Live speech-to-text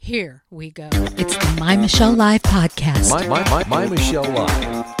Here we go. It's the My Michelle Live podcast. My Michelle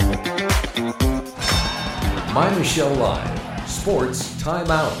Live. My Michelle Live. Sports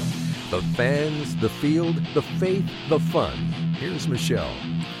Timeout. The fans, the field, the faith, the fun. Here's Michelle.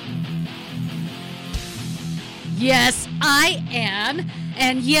 Yes, I am.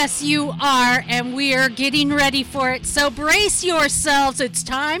 And yes, you are. And we are getting ready for it. So brace yourselves. It's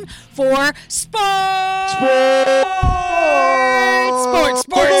time for sports. Sports.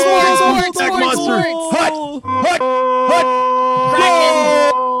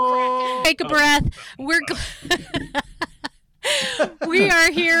 Take a breath. We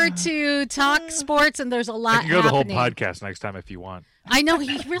are here to talk sports, and there's a lot I can go happening. the whole podcast next time if you want. I know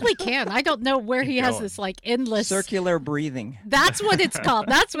he really can. I don't know where he has this like endless circular breathing. That's what it's called.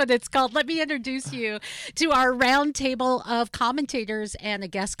 Let me introduce you to our round table of commentators and a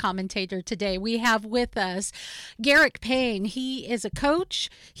guest commentator today. We have with us Garrick Payne. He is a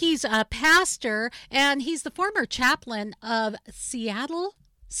coach, he's a pastor, and he's the former chaplain of Seattle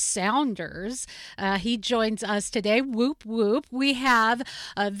Sounders. He joins us today. Whoop, whoop. We have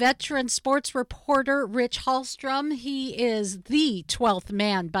a veteran sports reporter, Rich Hallstrom. He is the 12th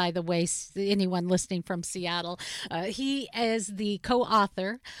man, by the way, anyone listening from Seattle. He is the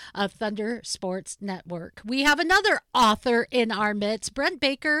co-author of Thunder Sports Network. We have another author in our midst. Brent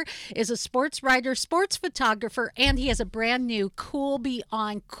Baker is a sports writer, sports photographer, and he has a brand new Cool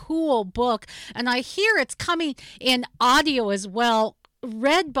Beyond Cool book. And I hear it's coming in audio as well,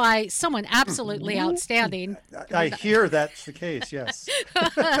 read by someone absolutely outstanding. I hear that's the case, yes.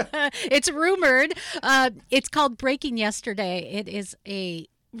 It's rumored. It's called Breaking Yesterday. It is a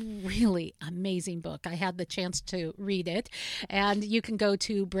really amazing book. I had the chance to read it, and you can go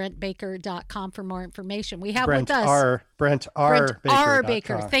to brentbaker.com for more information. We have Brent with us Brent R.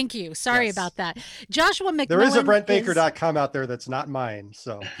 Baker. Thank you. Sorry about that. Joshua McMillan. There is a brentbaker.com out there that's not mine.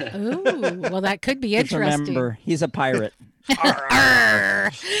 So. Ooh, well, that could be Just interesting. remember, he's a pirate. Joshua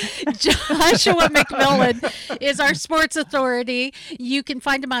McMillan is our sports authority. You can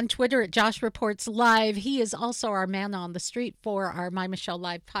find him on Twitter at Josh Reports Live. He is also our man on the street for our My Michelle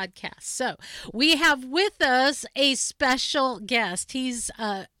Live podcast. So we have with us a special guest. He's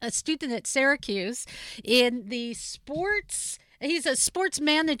a student at Syracuse in the sports. He's a sports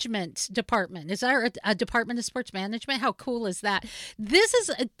management department. Is there a department of sports management? How cool is that? This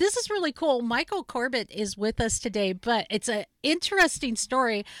is really cool. Michael Corbett is with us today, but it's an interesting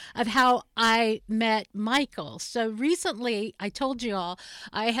story of how I met Michael. So recently, I told you all,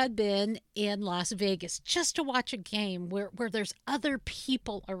 I had been in Las Vegas just to watch a game where there's other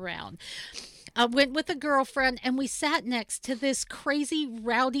people around. I went with a girlfriend, and we sat next to this crazy,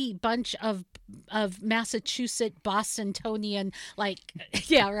 rowdy bunch of Massachusetts Bostonian, like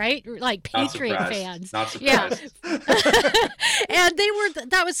Patriot fans. Not surprised. Yeah. And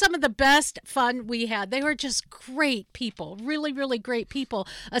that was some of the best fun we had. They were just great people, really, really great people.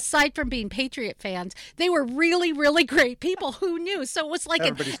 Aside from being Patriot fans, they were really, really great people. Who knew? So it was like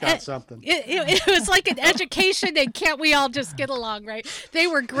everybody's got something. It was like an education, and can't we all just get along, right? They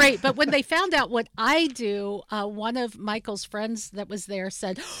were great. But when they found out what I do, one of Michael's friends that was there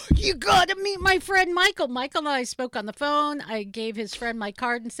said, "You got to meet my friend Michael." Michael and I spoke on the phone. I gave his friend my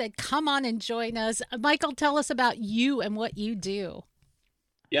card and said, "Come on and join us." Michael, tell us about you and what you do.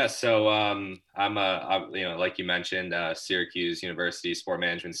 Yeah, so I'm like you mentioned, Syracuse University sport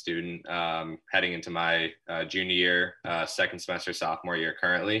management student, heading into my junior year, second semester, sophomore year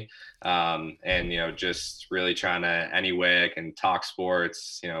currently. And, just really trying to, any way I can talk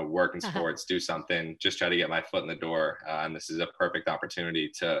sports, work in sports, do something, just try to get my foot in the door. And this is a perfect opportunity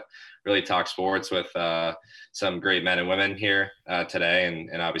to really talk sports with some great men and women here today,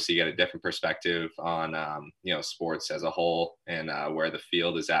 and obviously get a different perspective on, sports as a whole and where the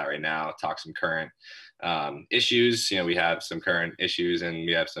field is at right now, talk some current issues. We have some current issues, and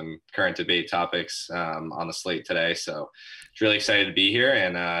we have some current debate topics on the slate today. So it's really excited to be here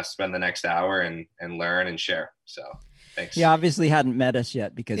and spend the next hour and learn and share. So thanks. You obviously hadn't met us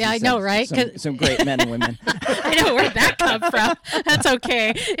yet because I know, right? Some great men and women. I know where that come from. That's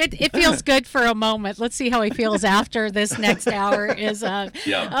okay. It feels good for a moment. Let's see how he feels after this next hour is. Oh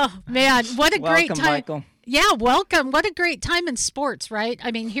man, what a great time! Michael. Yeah, welcome. What a great time in sports, right?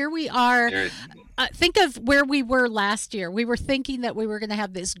 I mean, here we are. Think of where we were last year. We were thinking that we were going to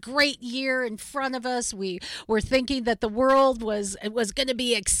have this great year in front of us. We were thinking that the world was going to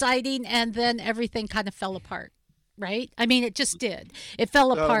be exciting, and then everything kind of fell apart. Right? I mean, it just did. It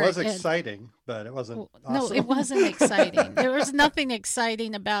fell apart. It was exciting, but it wasn't awesome. No, it wasn't exciting. There was nothing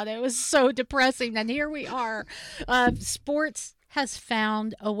exciting about it. It was so depressing. And here we are. Sports has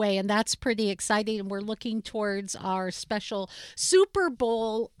found a way, and that's pretty exciting. And we're looking towards our special Super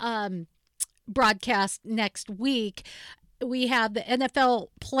Bowl broadcast next week. We have the NFL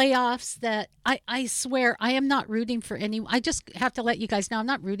playoffs that I swear I am not rooting for anyone. I just have to let you guys know I'm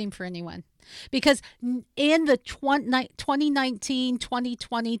not rooting for anyone, because in the 2019,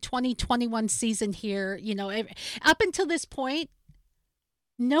 2020, 2021 season here, up until this point,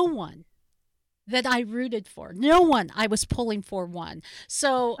 no one that I rooted for, no one I was pulling for won.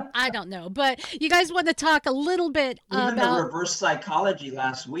 So I don't know, but you guys want to talk a little bit Even about the reverse psychology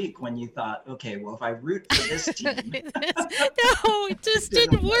last week when you thought, okay, well, if I root for this team. No, it just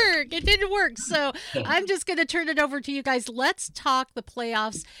didn't work. It didn't work. So I'm just going to turn it over to you guys. Let's talk the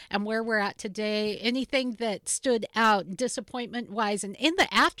playoffs and where we're at today. Anything that stood out disappointment wise, and in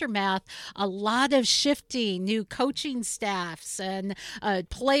the aftermath, a lot of shifting, new coaching staffs and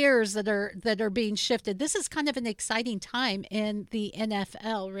players that are being shifted. This is kind of an exciting time in the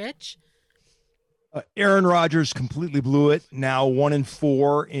NFL, Rich. Aaron Rodgers completely blew it. Now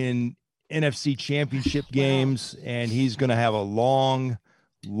 1-4 in NFC championship games, and he's going to have a long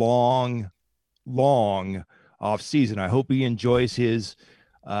off season. I hope he enjoys his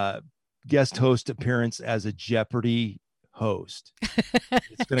guest host appearance as a Jeopardy host.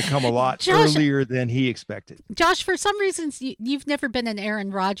 It's going to come a lot earlier than he expected. Josh, for some reasons, you've never been an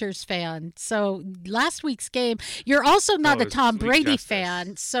Aaron Rodgers fan. So last week's game, you're also not a Tom Brady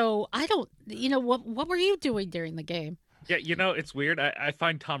fan. So I don't, what were you doing during the game? Yeah, it's weird. I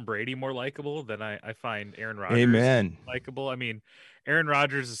find Tom Brady more likable than I find Aaron Rodgers likable. I mean, Aaron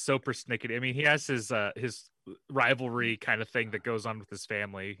Rodgers is so persnickety. I mean, he has his rivalry kind of thing that goes on with his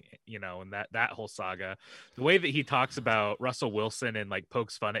family, and that whole saga. The way that he talks about Russell Wilson and like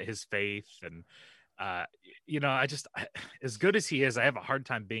pokes fun at his faith, and as good as he is, I have a hard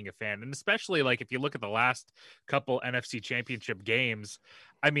time being a fan. And especially like if you look at the last couple NFC championship games,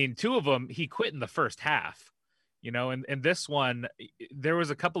 I mean, 2 of them he quit in the first half. And this one, there was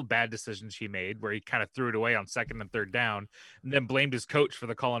a couple bad decisions he made where he kind of threw it away on 2nd and 3rd down and then blamed his coach for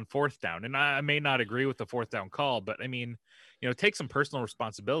the call on 4th down. And I may not agree with the 4th down call, but I mean, take some personal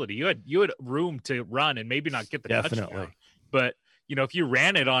responsibility. You had room to run and maybe not get the touchdown, but if you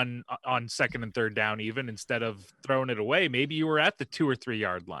ran it on 2nd and 3rd down, even instead of throwing it away, maybe you were at the 2 or 3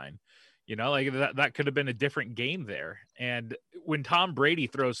 yard line. Like that could have been a different game there. And when Tom Brady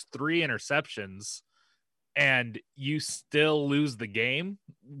throws 3 interceptions, and you still lose the game,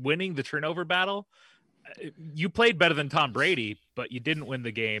 winning the turnover battle, you played better than Tom Brady, but you didn't win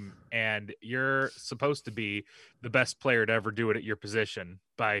the game, and you're supposed to be the best player to ever do it at your position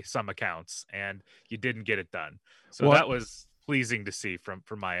by some accounts, and you didn't get it done. So that was pleasing to see from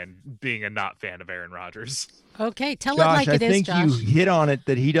my end, being a not fan of Aaron Rodgers. Okay, tell Josh, it like it is, Josh. I think you hit on it,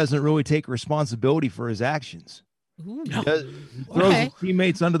 that he doesn't really take responsibility for his actions. Ooh, he throws his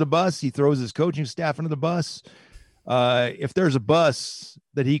teammates under the bus. He throws his coaching staff under the bus. If there's a bus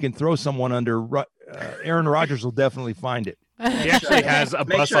that he can throw someone under, Aaron Rodgers will definitely find it. He actually has a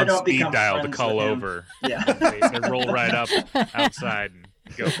bus on speed dial to call over. Yeah, they roll right up outside and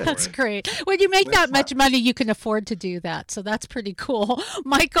go for That's it. great. When you make that much money, you can afford to do that. So that's pretty cool.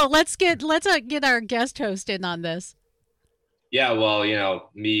 Michael, let's get our guest host in on this. Yeah, well,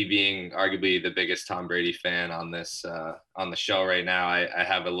 me being arguably the biggest Tom Brady fan on this on the show right now, I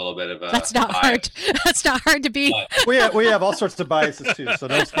have a little bit of a That's not bias. hard. That's not hard to be. We have all sorts of biases too, so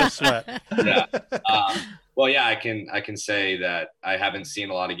don't sweat. Yeah. Well, yeah, I can say that I haven't seen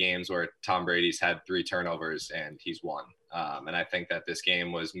a lot of games where Tom Brady's had 3 turnovers and he's won. And I think that this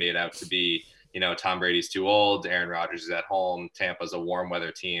game was made out to be, Tom Brady's too old. Aaron Rodgers is at home. Tampa's a warm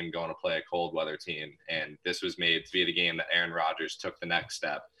weather team going to play a cold weather team. And this was made to be the game that Aaron Rodgers took the next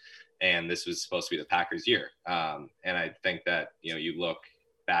step. And this was supposed to be the Packers' year. And I think that, you look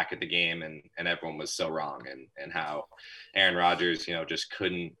back at the game and everyone was so wrong, and how Aaron Rodgers, just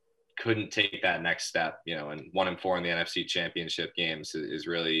couldn't take that next step, and 1-4 in the NFC championship games is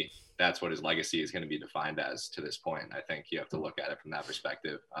really, that's what his legacy is going to be defined as to this point. I think you have to look at it from that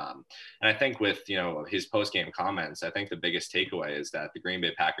perspective. And I think with, his post-game comments, I think the biggest takeaway is that the Green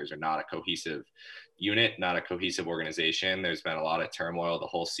Bay Packers are not a cohesive unit, not a cohesive organization. There's been a lot of turmoil the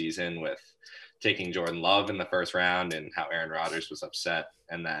whole season with taking Jordan Love in the first round and how Aaron Rodgers was upset.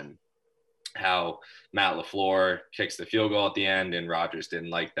 And then how Matt LaFleur kicks the field goal at the end and Rodgers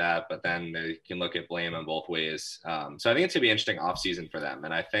didn't like that, but then you can look at blame in both ways. So I think it's gonna be an interesting offseason for them.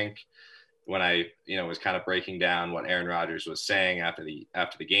 And I think when I, was kind of breaking down what Aaron Rodgers was saying after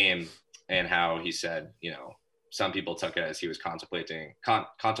the game and how he said, some people took it as he was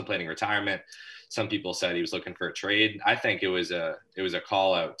contemplating retirement. Some people said he was looking for a trade. I think it was a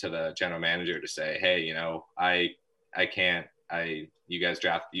call out to the general manager to say, hey, I you guys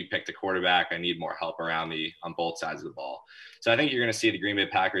you picked a quarterback. I need more help around me on both sides of the ball. So I think you're going to see the Green Bay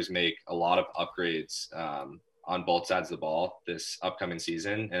Packers make a lot of upgrades on both sides of the ball this upcoming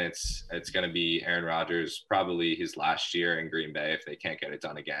season. And it's going to be Aaron Rodgers, probably his last year in Green Bay if they can't get it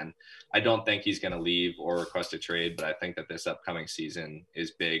done again. I don't think he's going to leave or request a trade, but I think that this upcoming season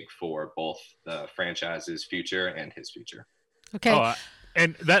is big for both the franchise's future and his future. Okay.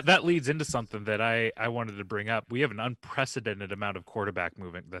 And that leads into something that I wanted to bring up. We have an unprecedented amount of quarterback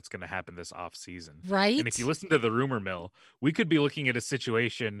movement that's going to happen this offseason. Right. And if you listen to the rumor mill, we could be looking at a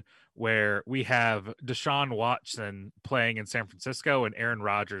situation where we have Deshaun Watson playing in San Francisco and Aaron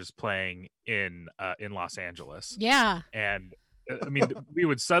Rodgers playing in Los Angeles. Yeah. And I mean, we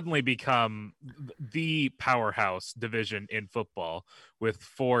would suddenly become the powerhouse division in football with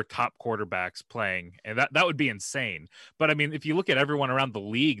 4 top quarterbacks playing, and that would be insane. But I mean, if you look at everyone around the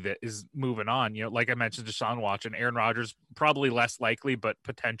league that is moving on, like I mentioned, Deshaun Watson, Aaron Rodgers, probably less likely, but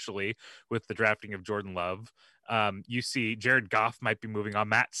potentially with the drafting of Jordan Love. You see Jared Goff might be moving on,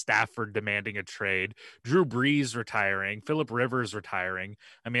 Matt Stafford demanding a trade, Drew Brees retiring, Phillip Rivers retiring.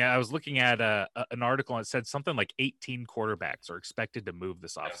 I mean, I was looking at an article and it said something like 18 quarterbacks are expected to move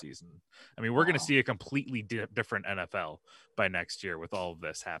this offseason. I mean, we're going to see a completely different NFL by next year with all of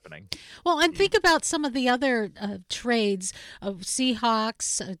this happening. Well, and think about some of the other trades of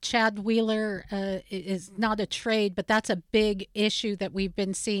Seahawks. Chad Wheeler is not a trade, but that's a big issue that we've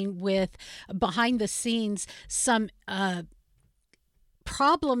been seeing with behind the scenes, some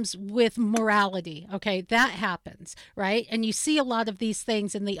problems with morality. Okay, that happens, right? And you see a lot of these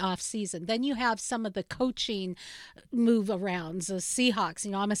things in the off season. Then you have some of the coaching move arounds. The Seahawks,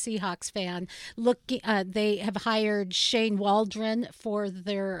 I'm a Seahawks fan. They have hired Shane Waldron for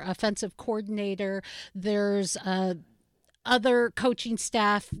their offensive coordinator. There's other coaching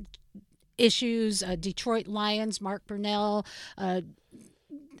staff issues. Detroit Lions, Mark Brunell,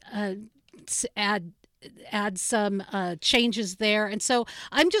 add some changes there. And so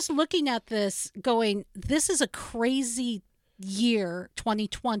I'm just looking at this going, this is a crazy year,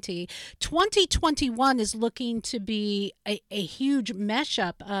 2020. 2021 is looking to be a huge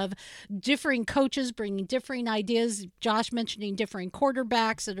mashup of differing coaches bringing differing ideas. Josh mentioning differing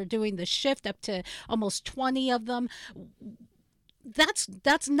quarterbacks that are doing the shift, up to almost 20 of them. That's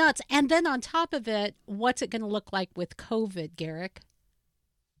nuts. And then on top of it, what's it going to look like with COVID, Garrick?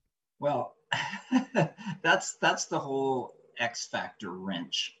 Well, that's the whole X factor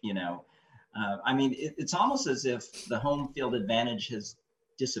wrench, I mean, it's almost as if the home field advantage has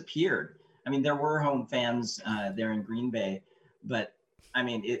disappeared. I mean, there were home fans there in Green Bay, but I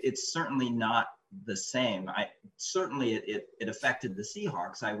mean, it's certainly not the same. Certainly it affected the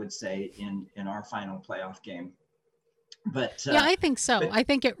Seahawks, I would say, in our final playoff game. But yeah, I think so. I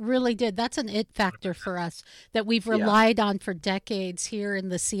think it really did. That's an it factor for us that we've relied on for decades here in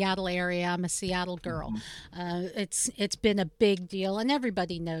the Seattle area. I'm a Seattle girl. Mm-hmm. It's been a big deal, and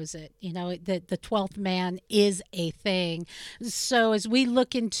everybody knows it. The 12th man is a thing. So as we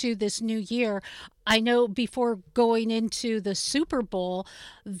look into this new year, I know before going into the Super Bowl,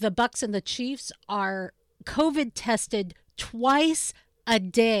 the Bucs and the Chiefs are COVID tested twice a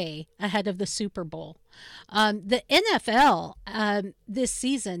day ahead of the Super Bowl. The NFL this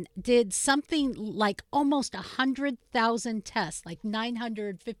season did something like almost 100,000 tests, like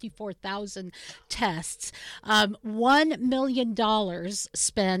 954,000 tests, $1 million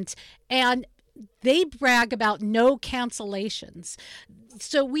spent, and they brag about no cancellations.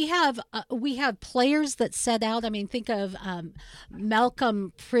 So we have players that set out. I mean, think of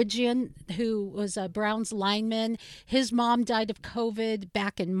Malcolm Pridgeon, who was a Browns lineman. His mom died of COVID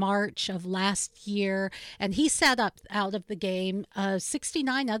back in March of last year, and he sat out of the game.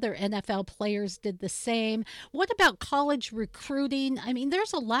 69 other NFL players did the same. What about college recruiting? I mean,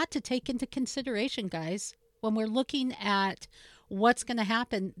 there's a lot to take into consideration, guys, when we're looking at what's going to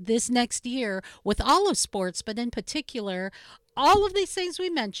happen this next year with all of sports, but in particular, all of these things we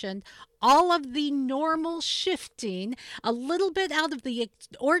mentioned, all of the normal shifting, a little bit out of the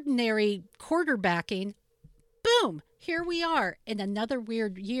ordinary quarterbacking. Boom, here we are in another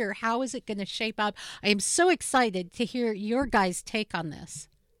weird year. How is it going to shape up? I am so excited to hear your guys' take on this.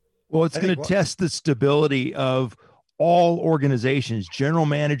 Well, it's going to test the stability of all organizations. General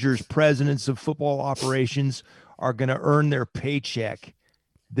managers, presidents of football operations are going to earn their paycheck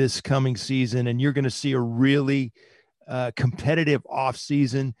this coming season, and you're going to see a really competitive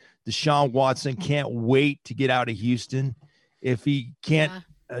offseason. Deshaun Watson can't wait to get out of Houston. If he can't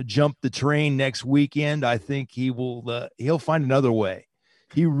jump the train next weekend, I think he will. He'll find another way.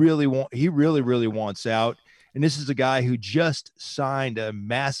 He really wants out. And this is a guy who just signed a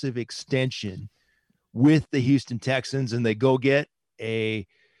massive extension with the Houston Texans, and they go get a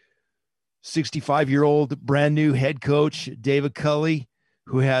 65-year-old brand new head coach, David Culley,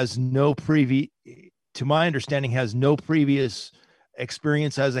 who has to my understanding, has no previous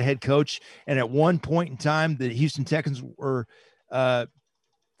experience as a head coach. And at one point in time, the Houston Texans were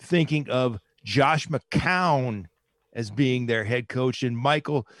thinking of Josh McCown as being their head coach. And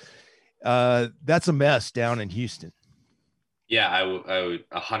Michael, that's a mess down in Houston. Yeah, I would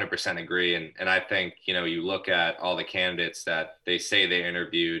 100% agree. And I think, you look at all the candidates that they say they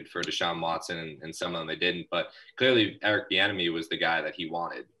interviewed for Deshaun Watson, and some of them they didn't, but clearly Eric Bieniemy was the guy that he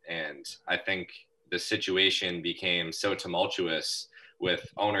wanted. And I think the situation became so tumultuous with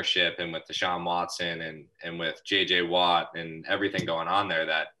ownership and with Deshaun Watson and with JJ Watt and everything going on there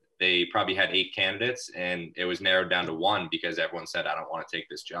that they probably had 8 candidates, and it was narrowed down to 1 because everyone said, I don't want to take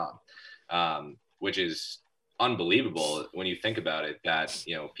this job, which is unbelievable when you think about it, that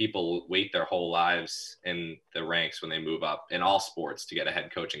people wait their whole lives in the ranks when they move up in all sports to get a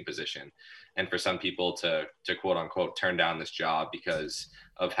head coaching position, and for some people to quote unquote turn down this job because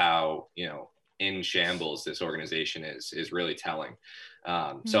of how in shambles this organization is really telling.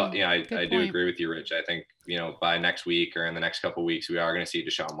 I do agree with you, Rich. I think by next week or in the next couple of weeks we are going to see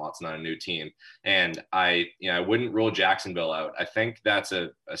Deshaun Watson on a new team, and I wouldn't rule Jacksonville out. I think that's a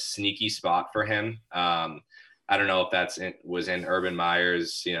sneaky spot for him. I don't know if was in Urban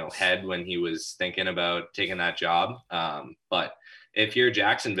Meyer's, head when he was thinking about taking that job. But if you're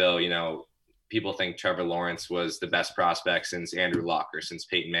Jacksonville, people think Trevor Lawrence was the best prospect since Andrew Luck or since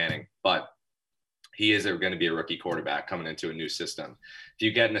Peyton Manning, but he is going to be a rookie quarterback coming into a new system. If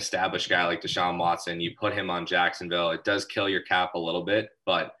you get an established guy like Deshaun Watson, you put him on Jacksonville, it does kill your cap a little bit,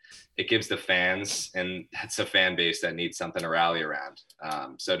 but it gives the fans, and that's a fan base that needs something to rally around.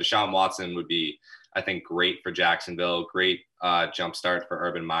 So Deshaun Watson would be, I think, great for Jacksonville, great jumpstart for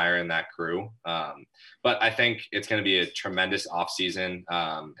Urban Meyer and that crew. But I think it's going to be a tremendous offseason.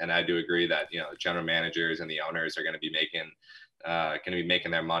 And I do agree that, the general managers and the owners are going to be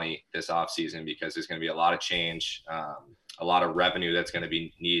making their money this offseason, because there's going to be a lot of change, a lot of revenue that's going to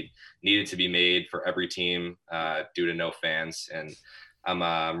be needed to be made for every team due to no fans. And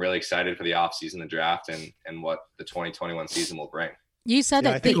I'm really excited for the offseason, the draft, and what the 2021 season will bring. You said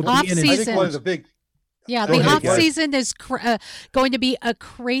Yeah, it, the off I think one of season. the big Yeah, Go the ahead, off go ahead. season is going to be a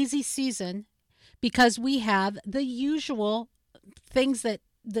crazy season, because we have the usual things that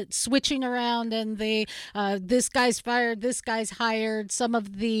switching around, and the this guy's fired, this guy's hired, some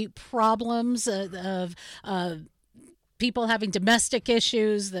of the problems of people having domestic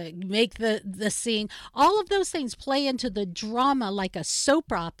issues that make the scene. All of those things play into the drama like a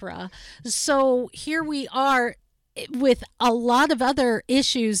soap opera. So here we are with a lot of other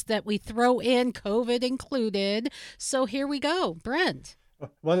issues that we throw in, COVID included. So here we go. Brent.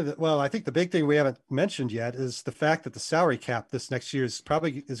 I think the big thing we haven't mentioned yet is the fact that the salary cap this next year is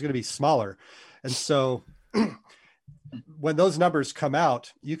going to be smaller. And so when those numbers come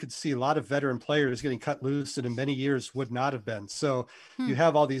out, you could see a lot of veteran players getting cut loose that in many years would not have been. So you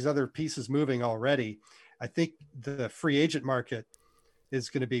have all these other pieces moving already. I think the free agent market is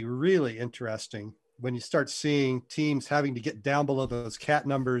going to be really interesting when you start seeing teams having to get down below those cap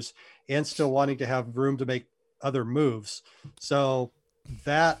numbers and still wanting to have room to make other moves. So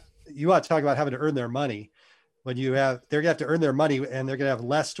that you want to talk about having to earn their money when they're going to have to earn their money, and they're going to have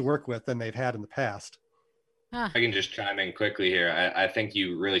less to work with than they've had in the past. I can just chime in quickly here. I think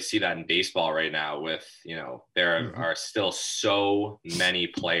you really see that in baseball right now with, there are still so many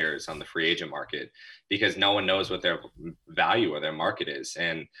players on the free agent market because no one knows what their value or their market is.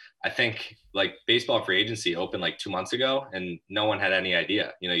 And I think like baseball free agency opened like 2 months ago and no one had any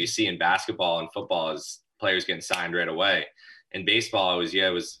idea. You see in basketball and football as players getting signed right away. In baseball, it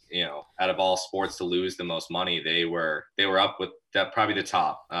was out of all sports to lose the most money, they were up with that, probably the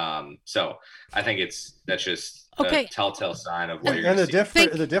top. So I think that's just a telltale sign of what you're going to see.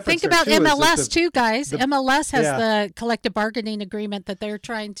 The difference. Think about MLS too, guys. MLS has Yeah. the collective bargaining agreement that they're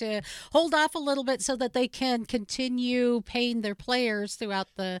trying to hold off a little bit so that they can continue paying their players throughout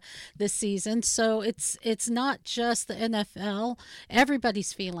the season. So it's not just the NFL.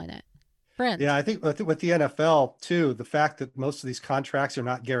 Everybody's feeling it. Brent. Yeah, I think with the NFL too, the fact that most of these contracts are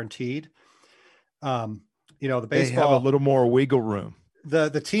not guaranteed. The baseball, they have a little more wiggle room. The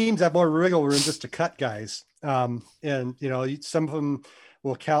teams have more wiggle room just to cut guys. And some of them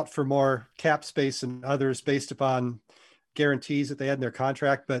will count for more cap space than others based upon guarantees that they had in their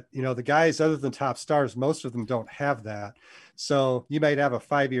contract. But, the guys other than top stars, most of them don't have that. So you might have a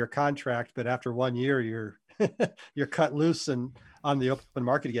 5-year contract, but after 1 year, you're cut loose and on the open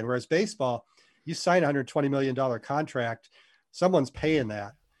market again. Whereas baseball, you sign a $120 million contract, someone's paying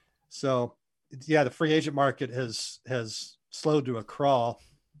that. So the free agent market has slowed to a crawl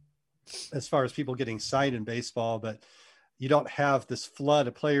as far as people getting signed in baseball, but you don't have this flood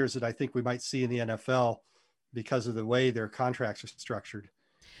of players that I think we might see in the NFL because of the way their contracts are structured.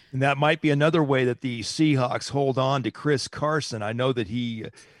 And that might be another way that the Seahawks hold on to Chris Carson. I know that he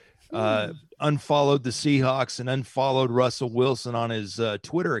unfollowed the Seahawks and unfollowed Russell Wilson on his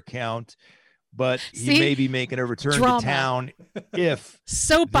Twitter account, but he may be making a return to town if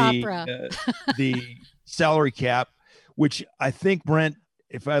opera the salary cap, which I think, Brent,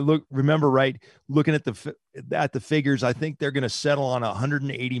 if I remember right, looking at the figures, I think they're going to settle on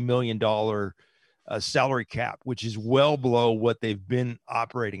 $180 million salary cap, which is well below what they've been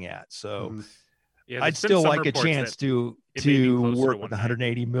operating at. So I'd still like a chance to work with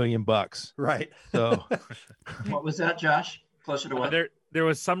 180 million bucks. Right. So what was that, Josh? Closer to what? There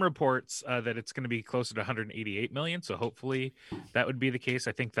was some reports that it's going to be closer to 188 million. So hopefully that would be the case.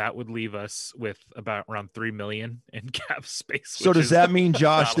 I think that would leave us with around 3 million in cap space. So does that mean,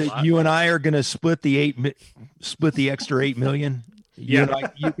 Josh, that you and I are going to split the extra 8 million? Yeah,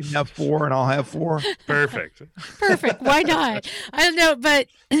 you can have 4 and I'll have 4. Perfect. Why not? I don't know, but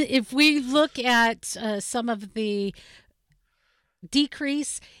if we look at some of the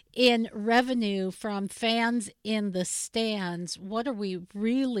decrease in revenue from fans in the stands, what are we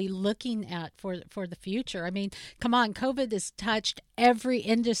really looking at for the future? I mean, come on, COVID has touched every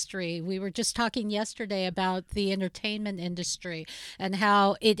industry. We were just talking yesterday about the entertainment industry and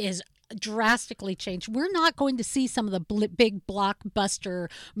how it is drastically changed. We're not going to see some of the big blockbuster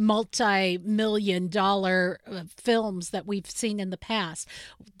multi-million-dollar films that we've seen in the past.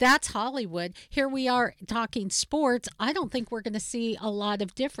 That's Hollywood. Here we are talking sports. I don't think we're going to see a lot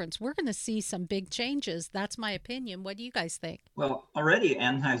of difference. We're going to see some big changes. That's my opinion. What do you guys think? Well, already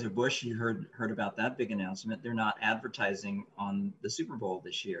Anheuser-Busch, you heard about that big announcement. They're not advertising on the Super Bowl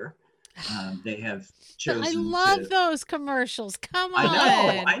this year. They have chosen. I love those commercials. Come on.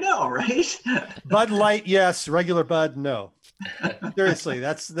 I know, right? Bud Light, yes. Regular Bud, no. Seriously,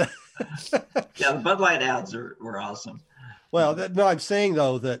 that's the. Yeah, the Bud Light ads were awesome. Well, no, I'm saying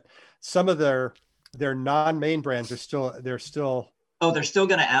though that some of their non-main brands are still. Oh, they're still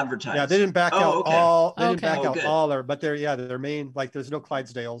going to advertise. Yeah, they didn't back out all. They didn't back out good. all, but their main, like there's no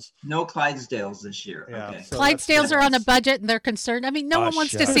Clydesdales. No Clydesdales this year. Yeah, okay. so Clydesdales are on a budget and they're concerned. I mean, no one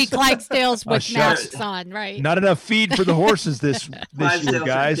wants to see Clydesdales with masks on, right? Not enough feed for the horses this year,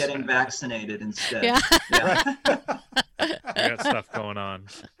 guys. Are getting vaccinated instead. Yeah. We got stuff going on.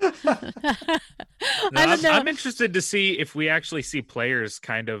 I'm interested to see if we actually see players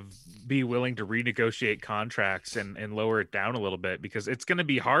kind of be willing to renegotiate contracts and lower it down a little bit, because it's going to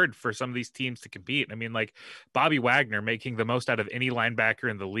be hard for some of these teams to compete. I mean, like Bobby Wagner making the most out of any linebacker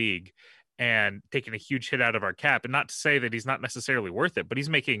in the league and taking a huge hit out of our cap. And not to say that he's not necessarily worth it, but he's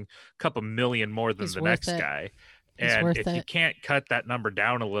making a couple million more than the next guy. And if you can't cut that number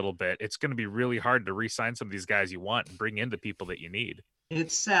down a little bit, it's going to be really hard to re-sign some of these guys you want and bring in the people that you need.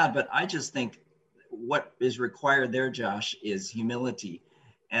 It's sad, but I just think what is required there, Josh, is humility.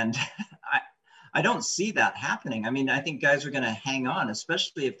 And I don't see that happening. I mean, I think guys are going to hang on,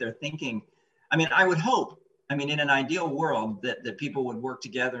 especially if they're thinking, I mean, I would hope, in an ideal world that people would work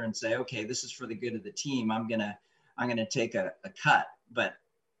together and say, okay, this is for the good of the team. I'm going to take a cut, but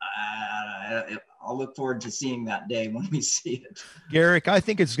I'll look forward to seeing that day when we see it. Garrick, I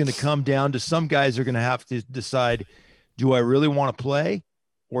think it's going to come down to some guys are going to have to decide, do I really want to play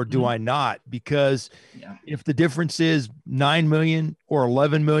or do I not? Because if the difference is 9 million or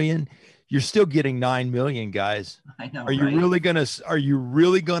 11 million, you're still getting 9 million, guys. I know. Are you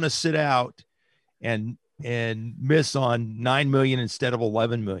really going to sit out and miss on 9 million instead of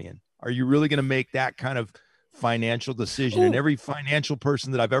 11 million? Are you really going to make that kind of financial decision? And every financial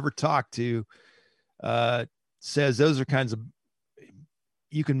person that I've ever talked to says those are kinds of,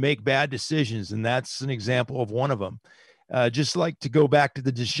 you can make bad decisions. And that's an example of one of them. Just like to go back to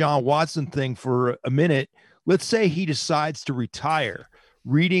the Deshaun Watson thing for a minute. Let's say he decides to retire.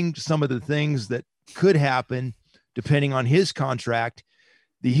 Reading some of the things that could happen, depending on his contract,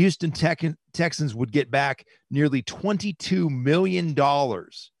 the Houston Texans would get back nearly $22 million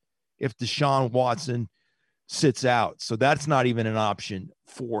if Deshaun Watson sits out. So that's not even an option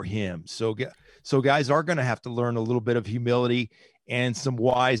for him. So guys are going to have to learn a little bit of humility and some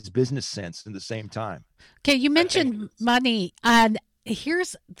wise business sense at the same time. Okay, you mentioned money, and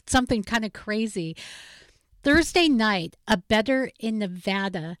here's something kind of crazy. Thursday night, a bettor in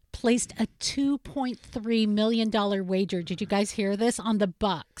Nevada placed a $2.3 million wager. Did you guys hear this? On the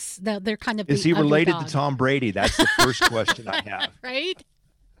Bucks. They're kind of Is he related to Tom Brady? That's the first question I have. Right?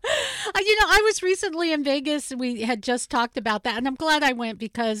 I was recently in Vegas. We had just talked about that, and I'm glad I went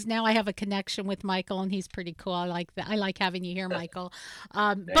because now I have a connection with Michael, and he's pretty cool. I like that. I like having you here, Michael.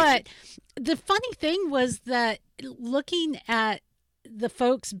 But the funny thing was that looking at the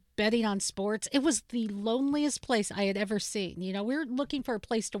folks betting on sports, it was the loneliest place I had ever seen. We were looking for a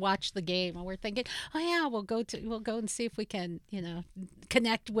place to watch the game, and we're thinking, oh yeah, we'll go and see if we can,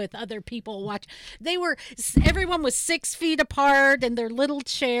 connect with other people. Watch. Everyone was 6 feet apart in their little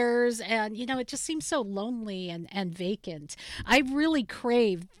chairs, and it just seemed so lonely and vacant. I really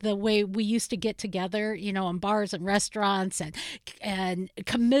craved the way we used to get together, in bars and restaurants and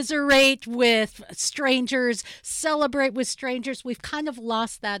commiserate with strangers, celebrate with strangers. We've kind of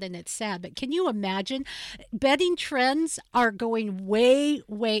lost that, and it's sad. But can you imagine? Betting trends are going way,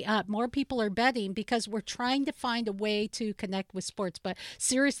 way up. More people are betting because we're trying to find a way to connect with sports. But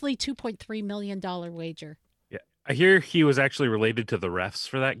seriously, $2.3 million wager. Yeah, I hear he was actually related to the refs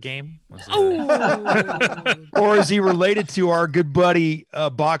for that game. Or is he related to our good buddy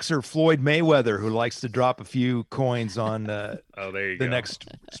boxer Floyd Mayweather, who likes to drop a few coins on the next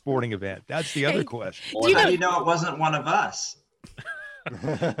sporting event? That's the other question. How do you know it wasn't one of us?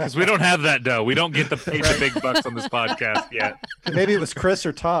 Because we don't have that dough. We don't get to pay the big bucks on this podcast yet. Maybe it was Chris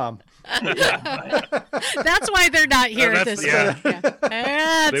or Tom. That's why they're not here at this point.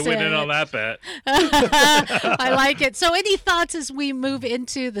 They went in on that bet. I like it. So any thoughts as we move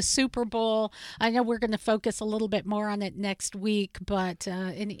into the Super Bowl? I know we're going to focus a little bit more on it next week, but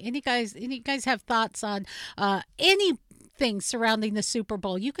any guys have thoughts on anything surrounding the Super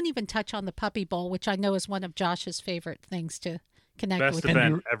Bowl? You can even touch on the Puppy Bowl, which I know is one of Josh's favorite things to connect Best with.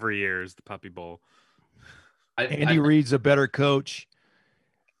 event every year is the Puppy Bowl. Andy Reid's a better coach.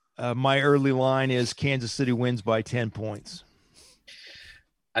 My early line is Kansas City wins by 10 points.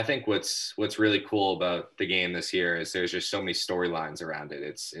 I think what's really cool about the game this year is there's just so many storylines around it.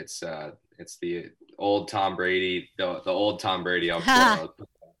 It's the old Tom Brady, the old Tom Brady,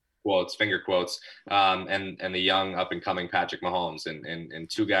 quotes, finger quotes, and the young up and coming Patrick Mahomes, and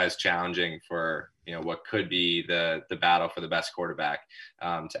two guys challenging for what could be the battle for the best quarterback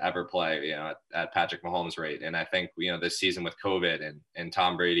to ever play at Patrick Mahomes' rate. And I think this season with COVID and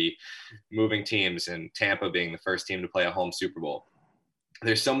Tom Brady moving teams and Tampa being the first team to play a home Super Bowl,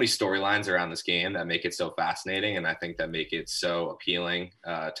 there's so many storylines around this game that make it so fascinating, and I think that make it so appealing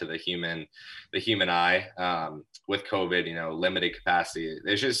to the human eye. With COVID, limited capacity,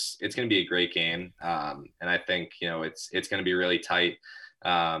 it's going to be a great game, and I think it's going to be really tight.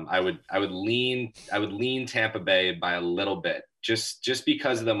 I would lean Tampa Bay by a little bit, just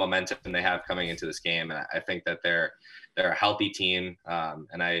because of the momentum they have coming into this game, and I think that they're a healthy team,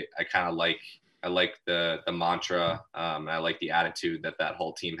 and I kind of like the mantra, and I like the attitude that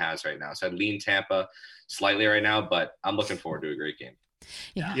whole team has right now. So I'd lean Tampa slightly right now, but I'm looking forward to a great game.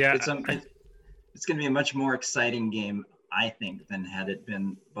 Yeah. It's going to be a much more exciting game, I think, than had it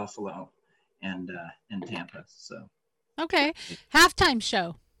been Buffalo and Tampa. So. Okay. Halftime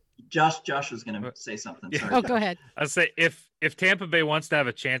show. Josh was going to say something. Sorry, Go ahead. I'd say if Tampa Bay wants to have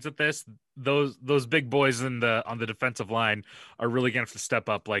a chance at this, those big boys on the defensive line are really going to have to step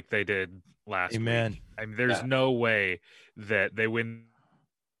up like they did last week. I mean, there's no way that they win.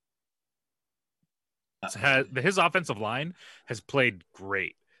 His offensive line has played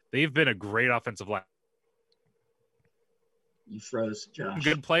great. They've been a great offensive line. You froze, Josh.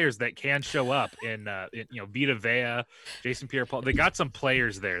 Good players that can show up in Vita Vea, Jason Pierre-Paul. They got some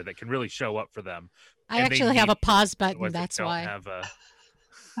players there that can really show up for them. I actually have a pause button. That's why.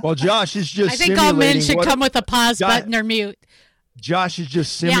 Well, Josh is just. I think all men should come with a pause button or mute. Josh is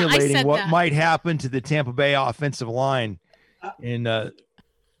just simulating what might happen to the Tampa Bay offensive line in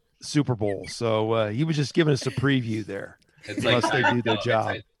Super Bowl. So he was just giving us a preview there. It's unless like they do their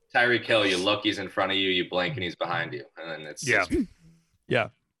job. Tyreek Hill, you look, he's in front of you, you blink, and he's behind you, and then it's yeah.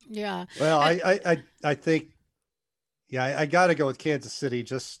 Well, I think, I got to go with Kansas City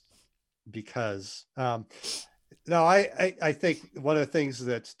just because. No, I think one of the things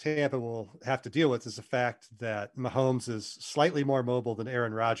that Tampa will have to deal with is the fact that Mahomes is slightly more mobile than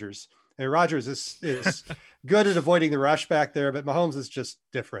Aaron Rodgers. And Rodgers is good at avoiding the rush back there, but Mahomes is just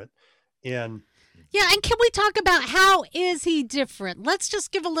different. And can we talk about how is he different? Let's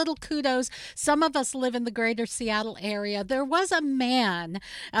just give a little kudos. Some of us live in the greater Seattle area. There was a man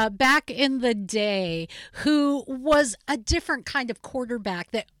back in the day who was a different kind of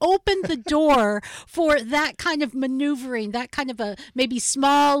quarterback that opened the door for that kind of maneuvering, that kind of a maybe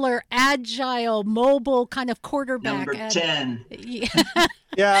smaller, agile, mobile kind of quarterback. Number 10.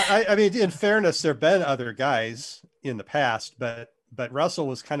 I mean, in fairness, there have been other guys in the past, but Russell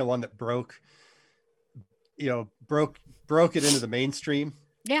was kind of one that broke it into the mainstream.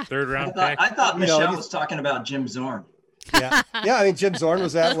 Yeah. Third round I pick. thought You know, Michelle was talking about Jim Zorn. Yeah. Yeah. I mean, Jim Zorn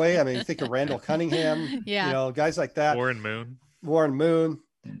was that way. I mean, think of Randall Cunningham, Yeah. you know, guys like that. Warren Moon. Warren Moon.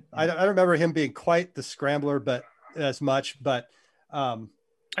 I don't remember him being quite the scrambler, but as much, but I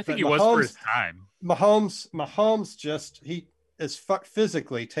think but he was for his time. Mahomes just, he is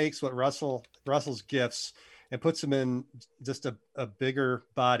physically takes what Russell's gifts and puts him in just a bigger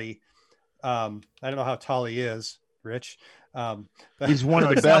body. I don't know how tall he is, Rich. But He's one of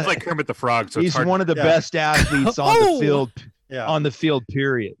the It best. sounds like Kermit the Frog. So He's it's hard one of the Yeah. best athletes on Oh! the field. yeah. On the field,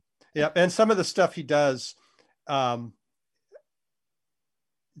 period. Yeah, and some of the stuff he does,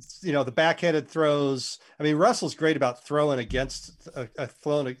 you know, the backhanded throws. I mean, Russell's great about throwing against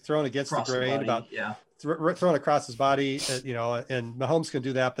throwing against Across the the grain, body, about yeah. throwing across his body. You know, and Mahomes can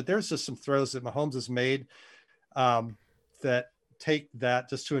do that. But there's just some throws that Mahomes has made that take that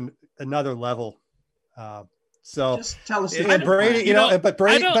just to another level. So Just tell us. and Brady, you know, but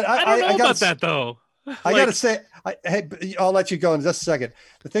Brady, I but don't know I about gotta, that though. I got to say, hey, I'll let you go in just a second.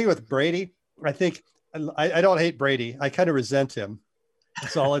 The thing with Brady, I think I don't hate Brady. I kind of resent him,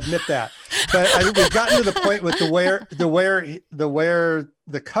 so I'll admit that. But we've gotten to the point with where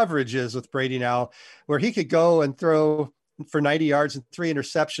the coverage is with Brady now, where he could go and throw for 90 yards and 3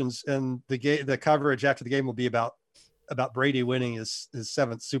 interceptions, and the coverage after the game will be about Brady winning his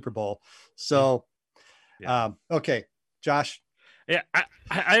 7th Super Bowl. So, okay, Josh. Yeah,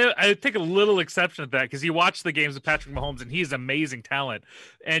 I take a little exception to that because you watch the games of Patrick Mahomes and he's amazing talent,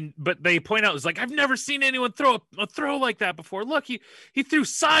 but they point out it's like I've never seen anyone throw a throw like that before. Look, he threw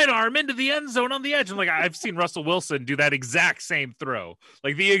sidearm into the end zone on the edge. I'm like, I've seen Russell Wilson do that exact same throw,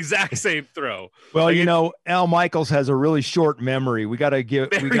 like the exact same throw. Well, like you know, Al Michaels has a really short memory. We got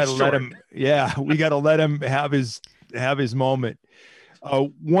to let him. Yeah, we got to let him have his moment.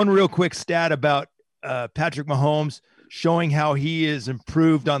 One real quick stat about Patrick Mahomes, showing how he is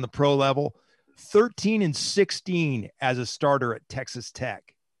improved on the pro level. 13-16 as a starter at Texas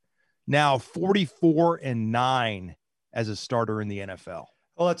Tech. Now 44-9 as a starter in the NFL.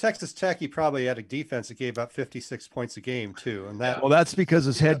 Well, at Texas Tech, he probably had a defense that gave up 56 points a game too, and that. Well, that's because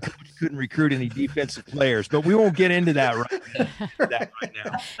his head coach couldn't recruit any defensive players. But we won't get into that right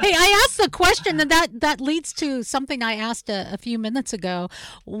now. Hey, I asked a question, and that leads to something I asked a few minutes ago.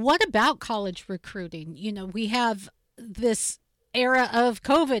 What about college recruiting? You know, we have this era of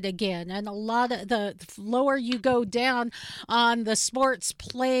COVID again, and a lot of the lower you go down on the sports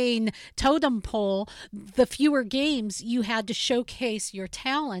playing totem pole, the fewer games you had to showcase your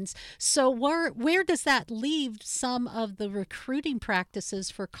talents. So where does that leave some of the recruiting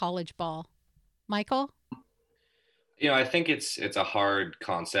practices for college ball? Michael? You know, I think it's a hard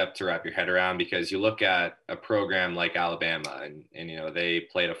concept to wrap your head around because you look at a program like Alabama and you know, they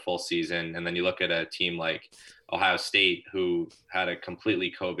played a full season, and then you look at a team like Ohio State who had a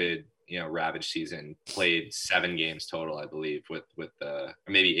completely COVID, you know, ravaged season, played 7 games total, I believe, with or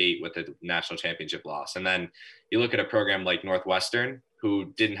maybe 8 with the national championship loss. And then you look at a program like Northwestern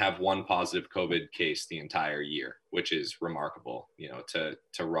who didn't have one positive COVID case the entire year, which is remarkable, you know,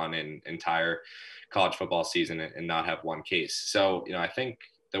 to run an entire college football season and not have one case. So, you know, I think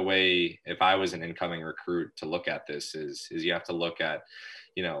the way, if I was an incoming recruit, to look at this is you have to look at,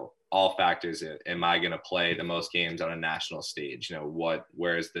 you know, all factors. Am I going to play the most games on a national stage? You know,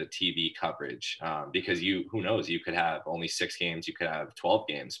 where's the TV coverage? Because who knows, you could have only 6 games, you could have 12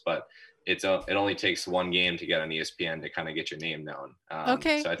 games, but it only takes 1 game to get on ESPN to kind of get your name known.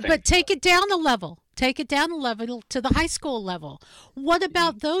 Okay, so I think, but take it down a level. Take it down a level to the high school level. What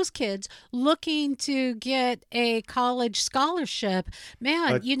about those kids looking to get a college scholarship?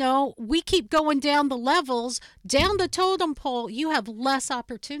 Man, you know, we keep going down the levels, down the totem pole. You have less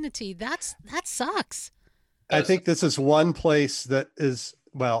opportunity. That sucks. I think this is one place that is,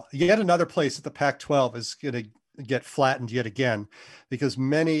 well, yet another place that the Pac-12 is going to get flattened yet again, because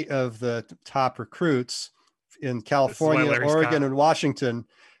many of the top recruits in California, Oregon, and Washington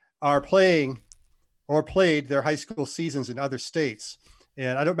are playing or played their high school seasons in other states.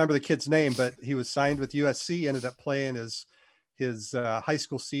 And I don't remember the kid's name, but he was signed with USC, ended up playing his high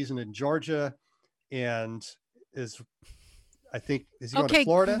school season in Georgia, and is he going to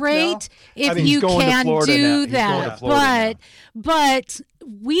Florida? Great. Now? If you can do that. But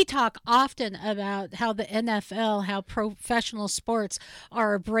we talk often about how the NFL, how professional sports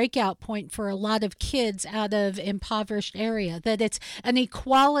are a breakout point for a lot of kids out of impoverished area, that it's an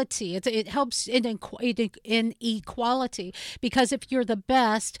equality. It helps in equality, because if you're the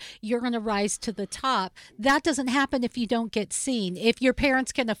best, you're going to rise to the top. That doesn't happen if you don't get seen. If your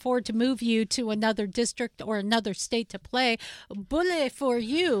parents can afford to move you to another district or another state to play, bully for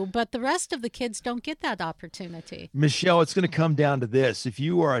you, but the rest of the kids don't get that opportunity. Michelle, it's going to come down to this. if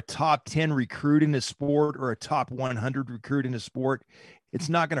you are a top 10 recruit in a sport or a top 100 recruit in a sport, it's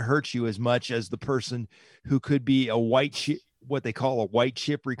not going to hurt you as much as the person who could be a white chip, what they call a white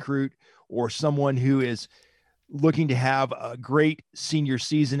chip recruit, or someone who is looking to have a great senior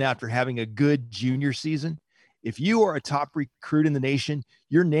season after having a good junior season. If you are a top recruit in the nation,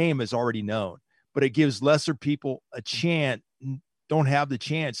 your name is already known, but it gives lesser people a chance, don't have the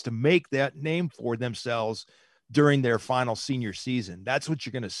chance to make that name for themselves during their final senior season. That's what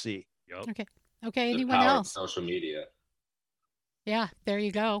you're going to see. Yep. Okay. The Anyone power of else? social media. Yeah, there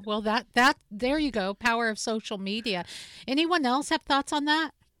you go. Well, there you go. Power of social media. Anyone else have thoughts on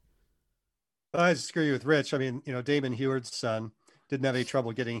that? I just agree with Rich. I mean, Damon Heward's son didn't have any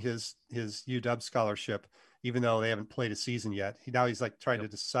trouble getting his UW scholarship, even though they haven't played a season yet. Now he's like trying to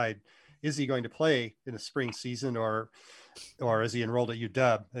decide, is he going to play in the spring season or is he enrolled at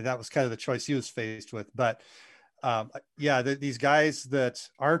UW? And that was kind of the choice he was faced with. But these guys that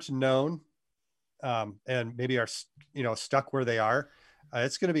aren't known and maybe are, stuck where they are,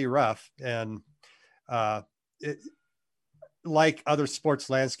 it's going to be rough. And like other sports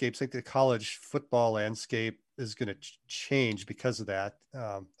landscapes, I think the college football landscape is going to change because of that.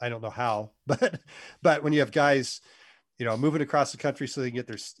 I don't know how, but when you have guys, moving across the country so they can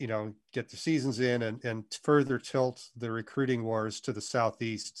get their seasons in and further tilt the recruiting wars to the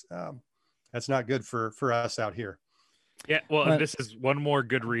Southeast, that's not good for us out here. Yeah, well, and this is one more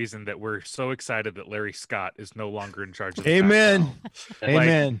good reason that we're so excited that Larry Scott is no longer in charge of the Amen.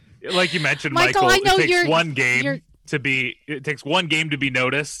 Amen. Like you mentioned, Michael, I know it takes one game to be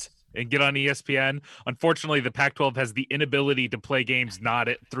noticed and get on ESPN. Unfortunately, the Pac-12 has the inability to play games not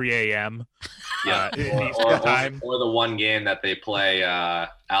at 3 a.m. Yeah, or the one game that they play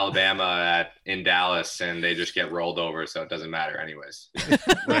Alabama in Dallas and they just get rolled over, so it doesn't matter anyways.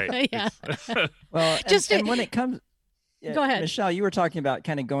 Right. Yeah. Well, and when it comes, go ahead, Michelle, you were talking about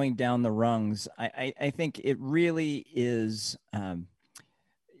kind of going down the rungs. I think it really is.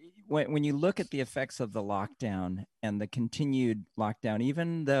 When you look at the effects of the lockdown and the continued lockdown,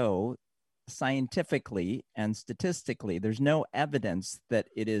 even though scientifically and statistically, there's no evidence that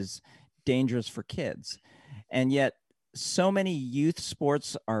it is dangerous for kids. And yet so many youth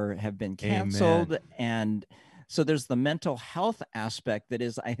sports have been canceled. Amen. And so there's the mental health aspect that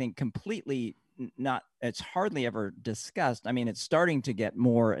is, I think, completely it's hardly ever discussed. I mean, it's starting to get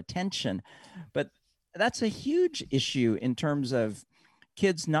more attention, but that's a huge issue in terms of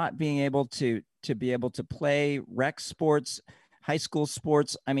kids not being able to play rec sports, high school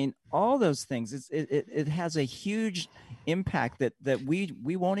sports. I mean, all those things. It has a huge impact that we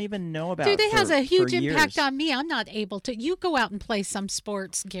won't even know about. Dude, it has a huge impact years. on me. I'm not able to. You go out and play some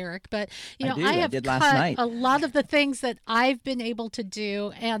sports, Garrick, but I have did cut last night. a lot of the things that I've been able to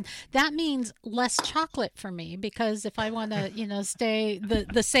do, and that means less chocolate for me because if I want to, stay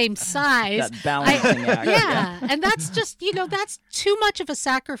the same size, that balancing act. Yeah, and that's just that's too much of a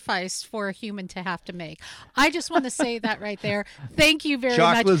sacrifice for a human to have to make. I just want to say that right there. Thank you very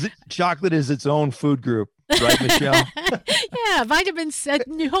much. Chocolate is its own food group. Right, Michelle? Yeah, vitamin C,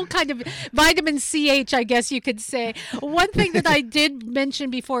 whole kind of vitamin CH, I guess you could say. One thing that I did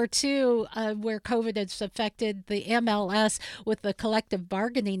mention before, too, where COVID has affected the MLS with the collective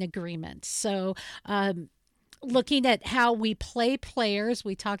bargaining agreement. So, looking at how we play players,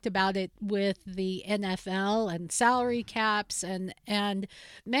 we talked about it with the NFL and salary caps, and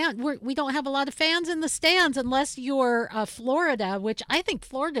man, we don't have a lot of fans in the stands unless you're Florida, which I think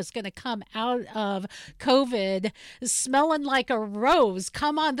Florida's going to come out of COVID smelling like a rose.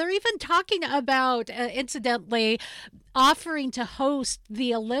 Come on, they're even talking about, incidentally, offering to host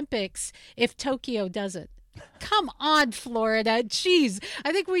the Olympics if Tokyo doesn't. Come on, Florida. Jeez.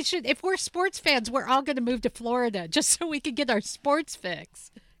 I think we should, if we're sports fans, we're all going to move to Florida just so we can get our sports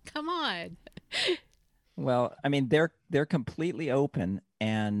fix. Come on. Well, I mean, they're completely open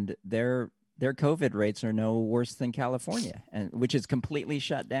and their COVID rates are no worse than California, and which is completely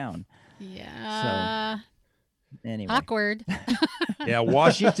shut down. Yeah. So, anyway. Awkward. Yeah,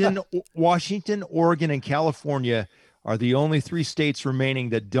 Washington, Oregon, and California are the only 3 states remaining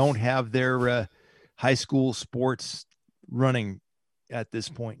that don't have their high school sports running at this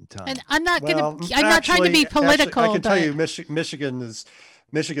point in time. And I'm not not trying to be political. I can tell you Michigan's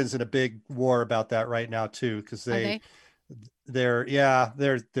in a big war about that right now too, because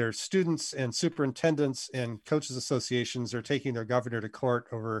their students and superintendents and coaches associations are taking their governor to court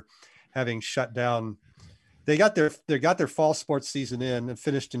over having shut down. They got their fall sports season in and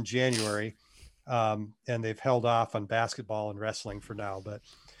finished in January, and they've held off on basketball and wrestling for now, but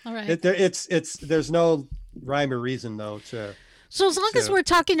all right. There's no rhyme or reason though to So as long as we're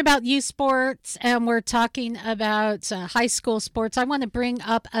talking about youth sports and we're talking about high school sports, I want to bring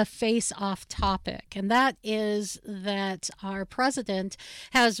up a face-off topic, and that is that our president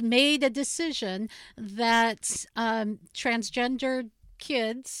has made a decision that transgender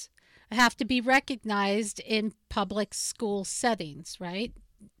kids have to be recognized in public school settings, right?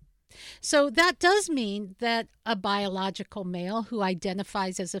 So that does mean that a biological male who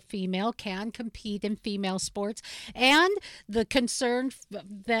identifies as a female can compete in female sports. And the concern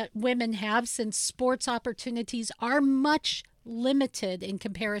that women have, since sports opportunities are much limited in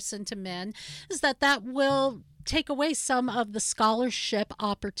comparison to men, is that will take away some of the scholarship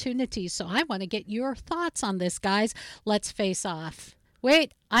opportunities. So I want to get your thoughts on this, guys. Let's face off.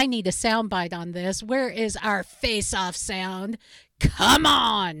 Wait, I need a soundbite on this. Where is our face-off sound? Come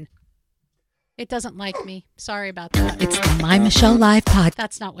on. It doesn't like me. Sorry about that. It's the My Michelle Live pod.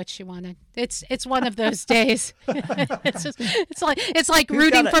 That's not what she wanted. It's one of those days. it's like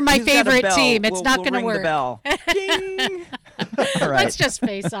rooting for my favorite team. It's not going to work. Bell. Ding. All right. Let's just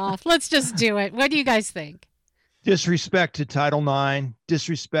face off. Let's just do it. What do you guys think? Disrespect to Title IX,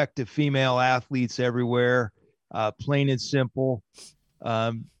 disrespect to female athletes everywhere, plain and simple.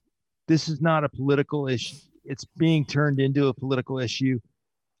 This is not a political issue. It's being turned into a political issue.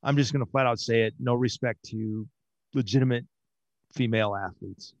 I'm just going to flat out say it. No respect to legitimate female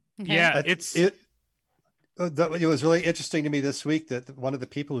athletes. Okay. Yeah, it was really interesting to me this week that one of the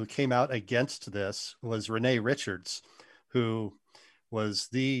people who came out against this was Renee Richards, who was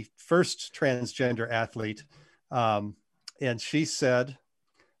the first transgender athlete. And she said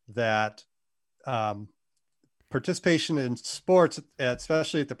that participation in sports,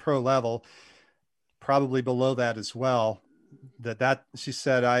 especially at the pro level, probably below that as well, that she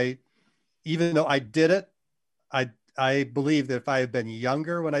said, even though I did it, I believe that if I had been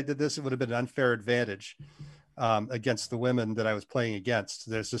younger when I did this, it would have been an unfair advantage against the women that I was playing against.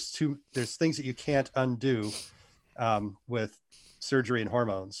 There's things that you can't undo with surgery and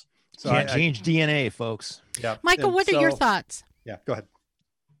hormones. So Can't change DNA, folks. Yeah. Michael, what are your thoughts? Yeah, go ahead.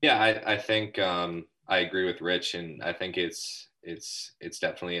 Yeah, I think I agree with Rich, and I think it's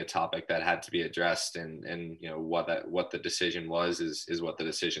definitely a topic that had to be addressed, and what the decision was is what the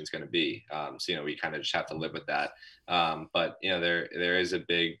decision is going to be. So we kind of just have to live with that. But there is a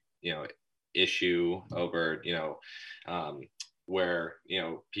big issue over where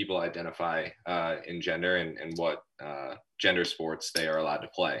people identify in gender and what gender sports they are allowed to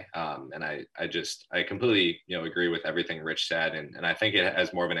play. And I completely agree with everything Rich said, and I think it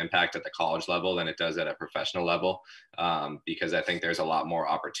has more of an impact at the college level than it does at a professional level, because I think there's a lot more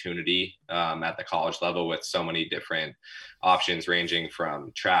opportunity at the college level with so many different options ranging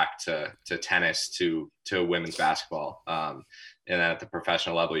from track to tennis to women's basketball. And then at the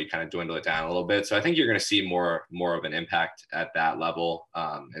professional level, you kind of dwindle it down a little bit. So I think you're going to see more of an impact at that level,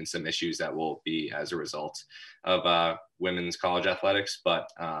 and some issues that will be as a result of women's college athletics. But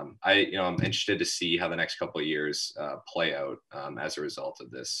I'm interested to see how the next couple of years play out as a result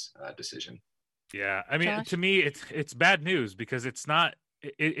of this decision. Yeah, I mean, Josh? To me, it's bad news because it's not.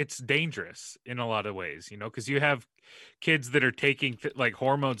 It's dangerous in a lot of ways, because you have kids that are taking like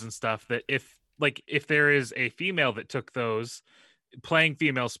hormones and stuff that if there is a female that took those playing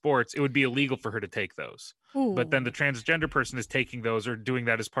female sports, it would be illegal for her to take those. Ooh. But then the transgender person is taking those or doing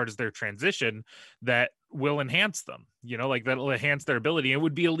that as part of their transition that will enhance them, that'll enhance their ability. It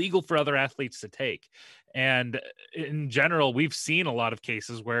would be illegal for other athletes to take. And in general, we've seen a lot of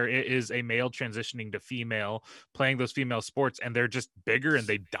cases where it is a male transitioning to female playing those female sports, and they're just bigger and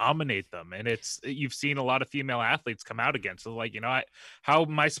they dominate them. And you've seen a lot of female athletes come out against it. How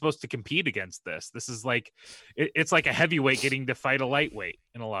am I supposed to compete against this? This is like, it's like a heavyweight getting to fight a lightweight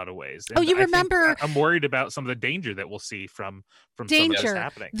in a lot of ways. And you remember? I'm worried about some of the danger that we'll see from danger. some of this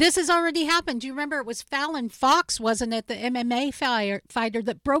happening. This has already happened. Do you remember it was Fallon Fox, wasn't it, the MMA fighter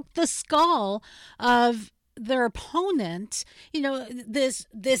that broke the skull of their opponent? This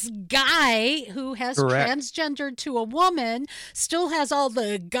guy who has Correct. transgendered to a woman still has all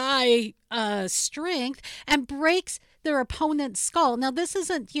the guy strength and breaks their opponent's skull. Now, this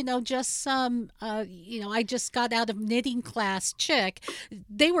isn't, just some, I just got out of knitting class chick.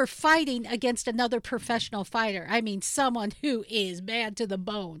 They were fighting against another professional fighter. I mean, someone who is bad to the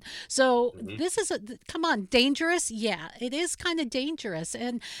bone. So this is, come on, dangerous? Yeah, it is kind of dangerous.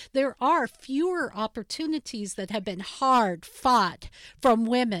 And there are fewer opportunities that have been hard fought from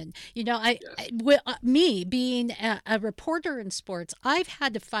women. Me being a reporter in sports, I've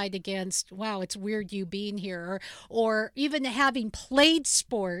had to fight against, wow, it's weird you being here, or even having played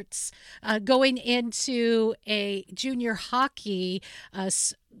sports, going into a junior hockey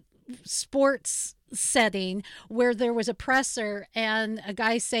sports setting where there was a presser and a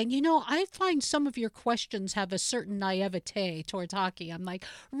guy saying, I find some of your questions have a certain naivete towards hockey. I'm like,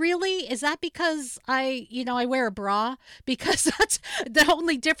 really? Is that because I wear a bra? Because that's the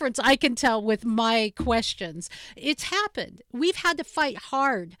only difference I can tell with my questions. It's happened. We've had to fight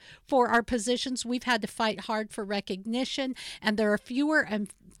hard for our positions. We've had to fight hard for recognition, and there are fewer and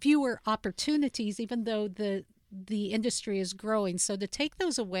fewer opportunities, even though the industry is growing. So to take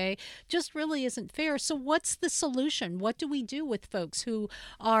those away just really isn't fair. So what's the solution? What do we do with folks who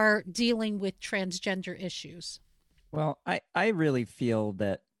are dealing with transgender issues? Well, I really feel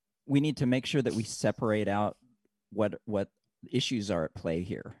that we need to make sure that we separate out what issues are at play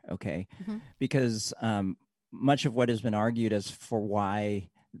here, okay? Mm-hmm. Because much of what has been argued as for why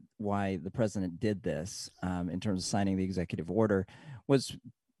the president did this in terms of signing the executive order was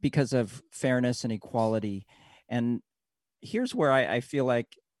because of fairness and equality. And here's where I feel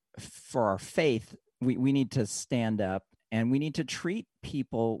like for our faith, we need to stand up and we need to treat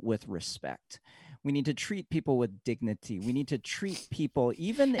people with respect. We need to treat people with dignity. We need to treat people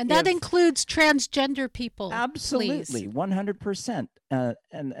and that includes transgender people. Absolutely, please. 100%.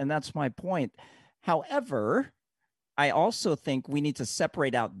 And that's my point. However, I also think we need to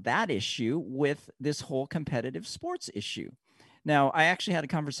separate out that issue with this whole competitive sports issue. Now, I actually had a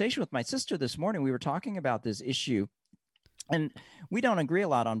conversation with my sister this morning. We were talking about this issue, and we don't agree a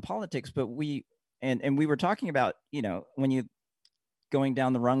lot on politics, but we were talking about, when you going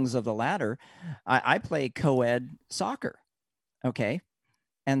down the rungs of the ladder, I play co-ed soccer. Okay.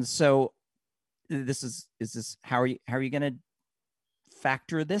 And so is this, how are you going to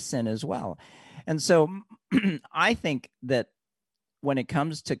factor this in as well? And so I think that when it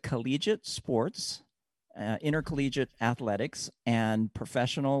comes to collegiate sports, intercollegiate athletics and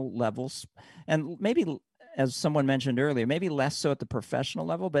professional levels, and maybe, as someone mentioned earlier, maybe less so at the professional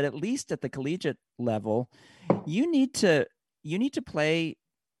level, but at least at the collegiate level, you need to play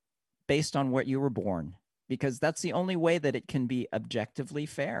based on what you were born, because that's the only way that it can be objectively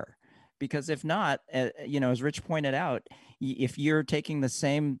fair. Because if not, as Rich pointed out, if you're taking the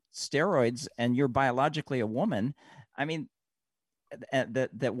same steroids and you're biologically a woman, I mean,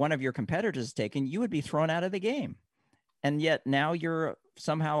 that one of your competitors is taken, you would be thrown out of the game. And yet now you're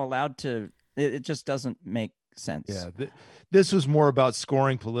somehow allowed to, it just doesn't make sense. Yeah. This was more about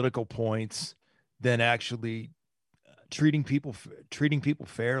scoring political points than actually treating people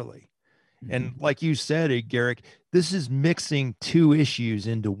fairly. Mm-hmm. And like you said, Garrick, this is mixing two issues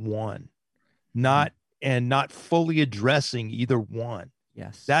into one, not fully addressing either one.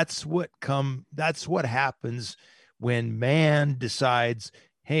 Yes. That's what happens when man decides,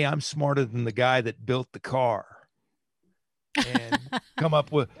 hey, I'm smarter than the guy that built the car, and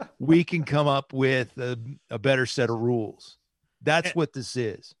we can come up with a better set of rules. That's what this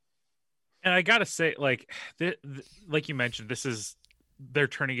is. And I got to say, like you mentioned, they're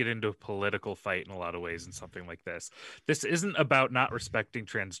turning it into a political fight in a lot of ways in something like this. This isn't about not respecting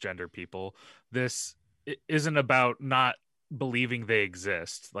transgender people. This isn't about not believing they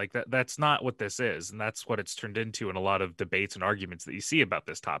exist. Like that's not what this is, and that's what it's turned into in a lot of debates and arguments that you see about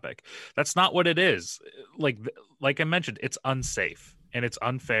this topic. That's not what it is. Like I mentioned, it's unsafe and it's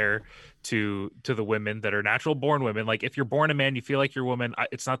unfair to the women that are natural born women. Like if you're born a man, you feel like you're a woman.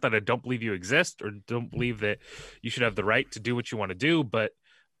 It's not that I don't believe you exist or don't believe that you should have the right to do what you want to do, but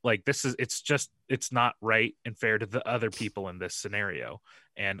like it's not right and fair to the other people in this scenario.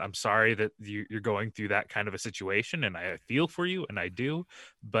 And I'm sorry that you're going through that kind of a situation, and I feel for you, and I do,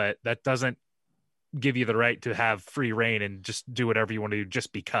 but that doesn't give you the right to have free reign and just do whatever you want to do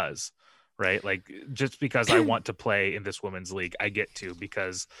just because, right? Like just because I want to play in this women's league, I get to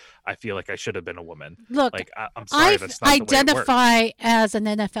because I feel like I should have been a woman. Look, like I'm sorry, that's not the way it identify works. as an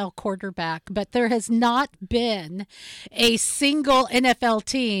NFL quarterback, but there has not been a single NFL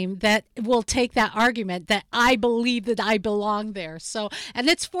team that will take that argument that I believe that I belong there. So, and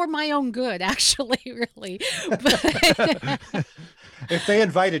it's for my own good, actually, really. But if they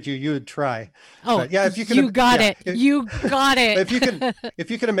invited you, you would try. Oh, but yeah, if you can, you got it. If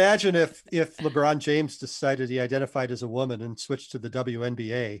you can imagine if LeBron James decided he identified as a woman and switched to the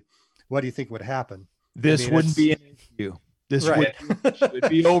WNBA, what do you think would happen? This wouldn't be an issue. This would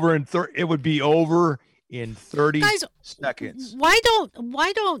be over in it would be over in 30 seconds. Why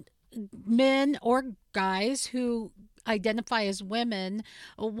don't men or guys who identify as women,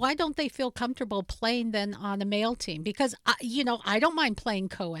 why don't they feel comfortable playing then on a male team? Because I don't mind playing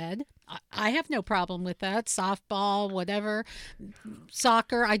co-ed. I have no problem with that. Softball, whatever,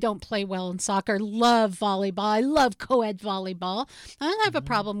 soccer. I don't play well in soccer. Love volleyball. I love co-ed volleyball. I don't have a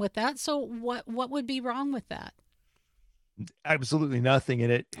problem with that. So what would be wrong with that? absolutely nothing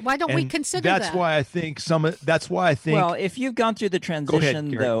in it. Why don't we And consider that's that? why I think Well, if you've gone through the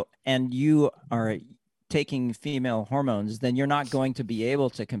transition Gary. though, and you are taking female hormones, then you're not going to be able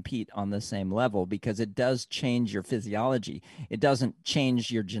to compete on the same level, because it does change your physiology. It doesn't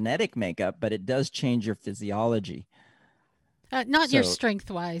change your genetic makeup, but it does change your physiology. Not your So-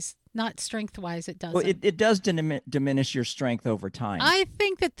 strength-wise. Not strength-wise, it doesn't. Well, it does diminish your strength over time. I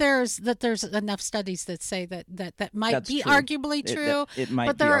think that there's enough studies that say that might That's be true. arguably true, It might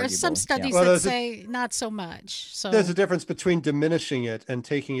but be there are arguable, some yeah. studies Well, that there's a- say not so much. So There's a difference between diminishing it and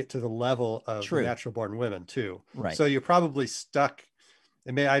taking it to the level of True. natural born women too. Right. So you're probably stuck.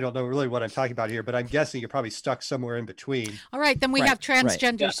 I don't know really what I'm talking about here, but I'm guessing you're probably stuck somewhere in between. all right, then we Right, have right.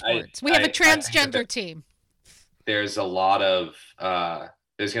 transgender Yeah, sports. We have I a think that transgender team. There's a lot of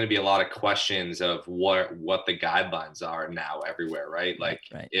there's going to be a lot of questions of what the guidelines are now everywhere, right? Like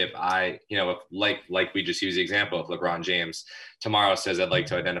Right. if like we just use the example of LeBron James tomorrow says I'd like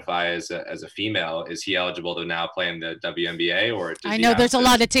to identify as a female, is he eligible to now play in the WNBA, or does I he know have there's a to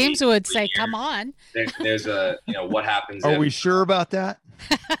lot of teams who would wait say, for "Come years? on." There's a what happens Are if, we sure about that?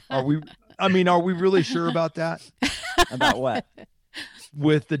 Are we really sure about that? About what?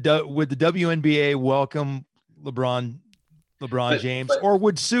 With the WNBA welcome LeBron James, but- or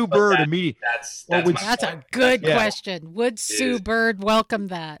would Sue Bird that- immediately? that's Or my That's a point. good Yeah. question. Would Sue Bird welcome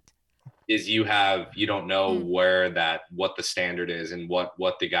that? Is you don't know what the standard is and what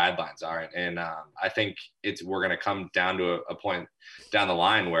the guidelines are, and I think we're going to come down to a point down the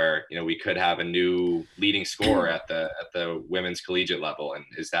line where we could have a new leading scorer at the women's collegiate level, and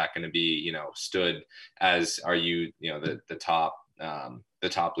is that going to be stood as the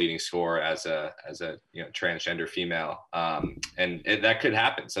top leading scorer as a transgender female, and that could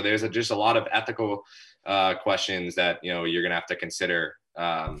happen. So there's just a lot of ethical questions that you're going to have to consider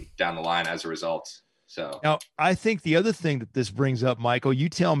down the line as a result. So Now, I think the other thing that this brings up, Michael, you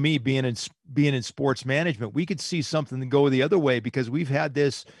tell me, being in sports management, we could see something go the other way, because we've had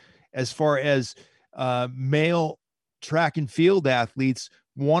this as far as male track and field athletes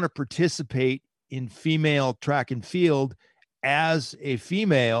want to participate in female track and field as a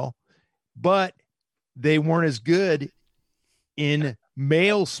female, but they weren't as good in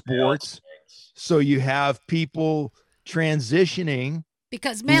male sports. So you have people transitioning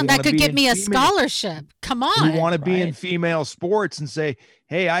Because who man, that wanna could be get in me a female- scholarship. Come on. who want to be in Right. female sports and say,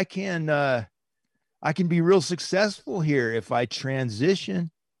 hey, I can be real successful here if I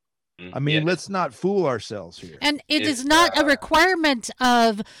transition. I mean, yeah. let's not fool ourselves here. And it is It's, not a requirement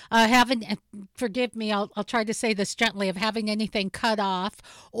of having, forgive me, I'll try to say this gently, of having anything cut off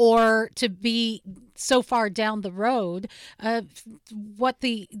or to be so far down the road.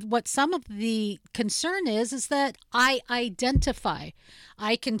 What some of the concern is that I identify.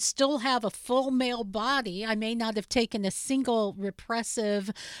 I can still have a full male body. I may not have taken a single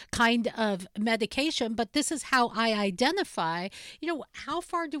repressive kind of medication, but this is how I identify. How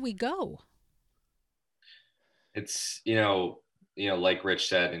far do we go? It's like Rich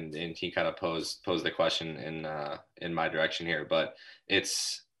said, and he kind of posed the question in my direction here, but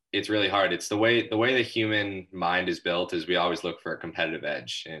it's really hard. It's the way the human mind is built is we always look for a competitive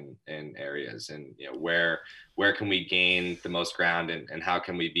edge in areas, and where can we gain the most ground, and how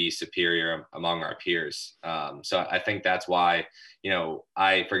can we be superior among our peers. So I think that's why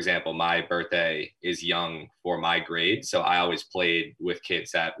for example, my birthday is young for my grade, so I always played with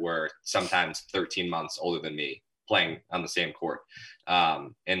kids that were sometimes 13 months older than me, playing on the same court,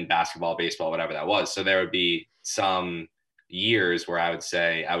 in basketball, baseball, whatever that was. So there would be some years where I would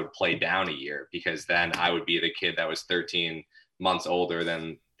say I would play down a year, because then I would be the kid that was 13 months older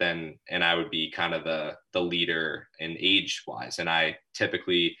than and I would be kind of the leader in age wise. And I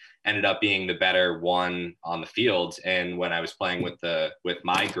typically ended up being the better one on the field. And when I was playing with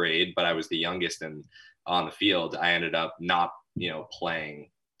my grade, but I was the youngest and on the field, I ended up not,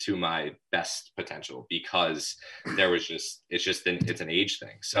 playing to my best potential, because it's an age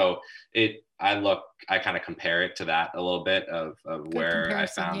thing. So I kind of compare it to that a little bit of where I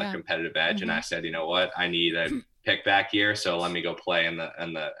comparison, found yeah. the competitive edge, and I said, you know what, I need a pick back year, so let me go play in the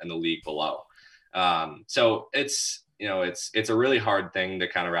league below. So it's a really hard thing to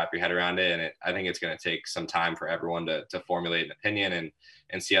kind of wrap your head around it, and I think it's going to take some time for everyone to formulate an opinion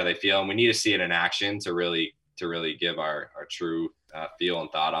and see how they feel, and we need to see it in action to really give our true feel and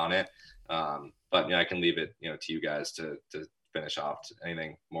thought on it. But I can leave it to you guys to finish off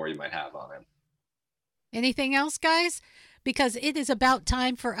anything more you might have on it. Anything else, guys? Because it is about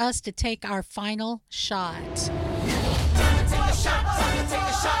time for us to take our final shot.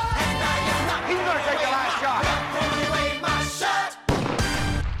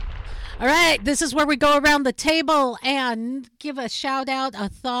 All right, this is where we go around the table and give a shout out, a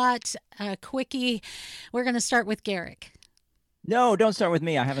thought, a quickie. We're going to start with Garrick. No, don't start with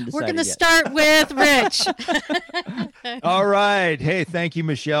me. I haven't decided We're going to yet. start with Rich. All right. Hey, thank you,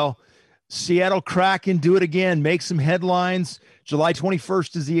 Michelle. Seattle Kraken do it again. Make some headlines. July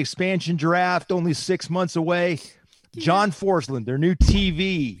 21st is the expansion draft, only 6 months away. John Forsland, their new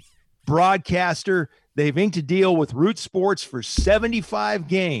TV broadcaster. They've inked a deal with Root Sports for 75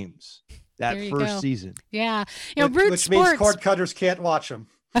 games that first season. Yeah. You know, Root which Sports means cord cutters can't watch them.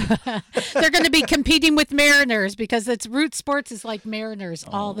 They're going to be competing with Mariners because it's Root Sports is like Mariners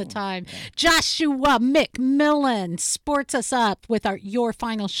all the time. Okay. Joshua McMillan sports us up with your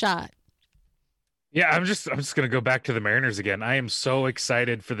final shot. Yeah, I'm just going to go back to the Mariners again. I am so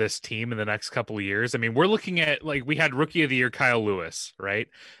excited for this team in the next couple of years. I mean, we're looking at, like, we had Rookie of the Year Kyle Lewis, right?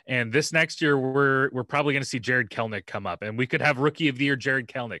 And this next year we're probably going to see Jared Kelenic come up, and we could have Rookie of the Year Jared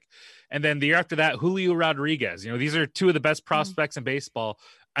Kelenic. And then the year after that, Julio Rodriguez. You know, these are two of the best prospects in baseball.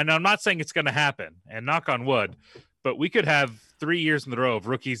 And I'm not saying it's going to happen, and knock on wood, but we could have 3 years in a row of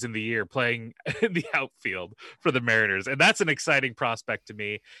rookies in the year playing in the outfield for the Mariners. And that's an exciting prospect to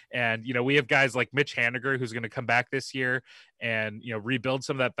me. And, you know, we have guys like Mitch Haniger, who's going to come back this year and, you know, rebuild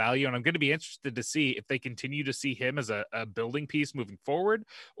some of that value. And I'm going to be interested to see if they continue to see him as a building piece moving forward,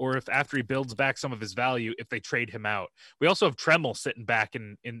 or if after he builds back some of his value, if they trade him out. We also have Tremmel sitting back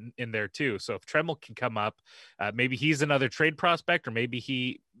in there too. So if Tremmel can come up, maybe he's another trade prospect, or maybe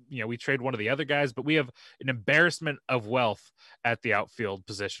we trade one of the other guys, but we have an embarrassment of wealth at the outfield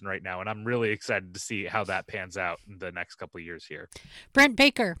position right now. And I'm really excited to see how that pans out in the next couple of years here. Brent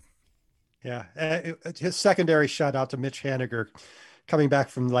Baker. Yeah. His secondary shout out to Mitch Haniger, coming back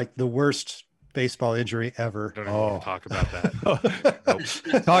from like the worst baseball injury ever. Don't even talk about that.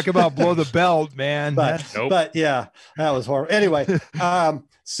 Nope. Talk about blow the belt, man. But yeah, that was horrible. Anyway,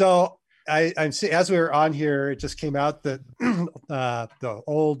 so I'm seeing, as we were on here, it just came out that the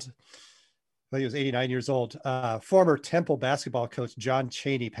old, I think he was 89 years old, former Temple basketball coach John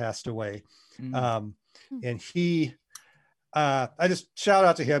Chaney passed away. And he, I just shout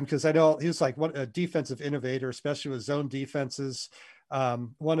out to him because I know he was like a defensive innovator, especially with zone defenses.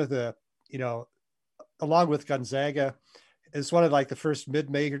 One of the, you know, along with Gonzaga, is one of like the first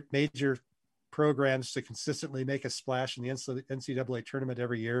mid-major programs to consistently make a splash in the NCAA tournament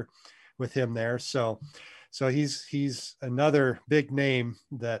every year with him there. So he's another big name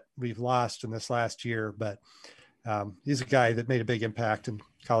that we've lost in this last year, but he's a guy that made a big impact in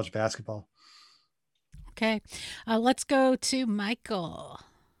college basketball. Okay. Let's go to Michael.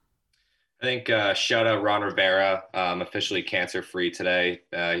 I think shout out Ron Rivera, officially cancer-free today.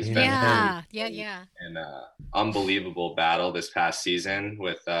 He's been in an unbelievable battle this past season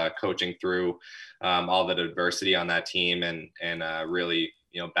with coaching through all the adversity on that team and really,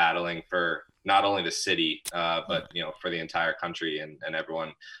 you know, battling for not only the city, but, you know, for the entire country and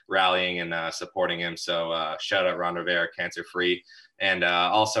everyone rallying and supporting him. So shout out Ron Rivera, cancer-free. And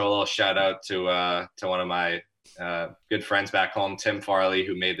also a little shout out to one of my good friends back home, Tim Farley,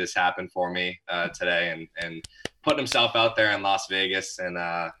 who made this happen for me today and putting himself out there in Las Vegas and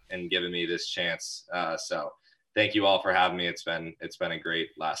giving me this chance. So thank you all for having me. It's been a great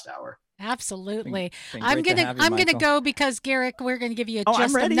last hour. Absolutely. I'm gonna go because Garrick, we're gonna give you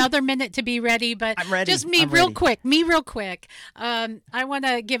just another minute to be ready, but just me real quick. I want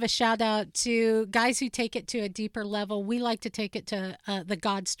to give a shout out to guys who take it to a deeper level. We like to take it to the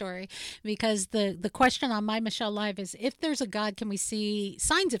God story, because the question on My Michelle Live is, if there's a God, can we see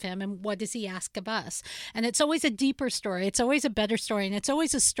signs of him, and what does he ask of us? And it's always a deeper story. It's always a better story, and it's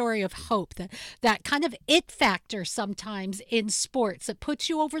always a story of hope, that kind of it factor sometimes in sports that puts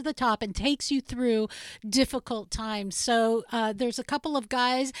you over the top and takes you through difficult times. So there's a couple of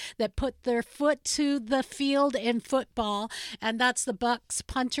guys that put their foot to the field in football, and that's the Bucks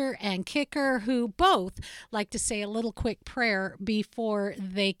punter and kicker, who both like to say a little quick prayer before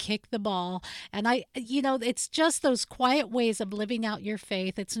they kick the ball. And it's just those quiet ways of living out your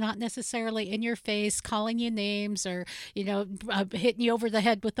faith. It's not necessarily in your face, calling you names, or, hitting you over the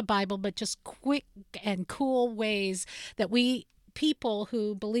head with the Bible, but just quick and cool ways that we people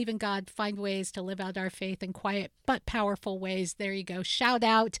who believe in God find ways to live out our faith in quiet but powerful ways. There you go. Shout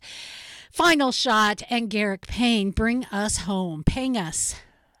out, final shot, and Garrick Payne, bring us home. Paying us.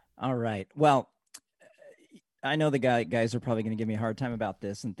 All right. Well, I know the guys are probably going to give me a hard time about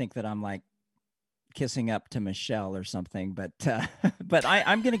this and think that I'm like kissing up to Michelle or something, but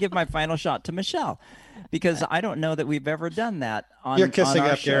I'm going to give my final shot to Michelle, because I don't know that we've ever done that on. You're kissing on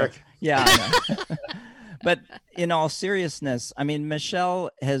our up, show. Garrick. Yeah. I know. But in all seriousness, I mean,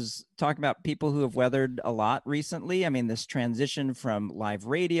 Michelle has talked about people who have weathered a lot recently. I mean, this transition from live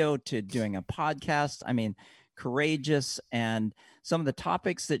radio to doing a podcast, I mean, courageous, and some of the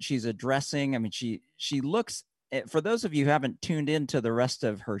topics that she's addressing. I mean, she looks, for those of you who haven't tuned into the rest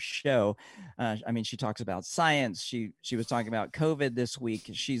of her show, I mean, she talks about science. She was talking about COVID this week.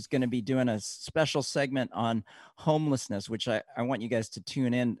 She's going to be doing a special segment on homelessness, which I want you guys to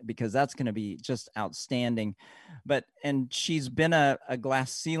tune in, because that's going to be just outstanding. And she's been a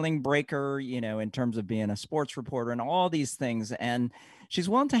glass ceiling breaker, you know, in terms of being a sports reporter and all these things. And she's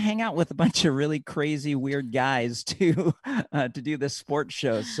willing to hang out with a bunch of really crazy, weird guys to do this sports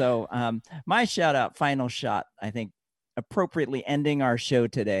show. So my shout out, final shot, I think, appropriately ending our show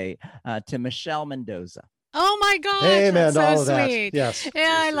today, to Michelle Mendoza. Oh my gosh, hey, man, that's all so of that. sweet. Yes.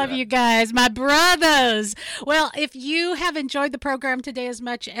 Yeah, I love you guys, my brothers. Well, if you have enjoyed the program today as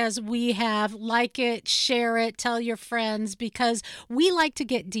much as we have, like it, share it, tell your friends, because we like to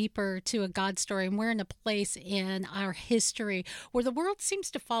get deeper to a God story, and we're in a place in our history where the world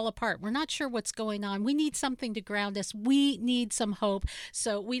seems to fall apart. We're not sure what's going on. We need something to ground us. We need some hope.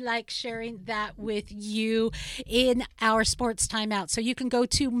 So we like sharing that with you in our Sports Timeout. So you can go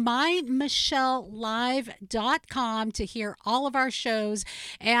to MyMichelleLive.com to hear all of our shows,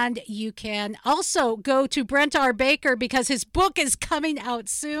 and you can also go to Brent R. Baker, because his book is coming out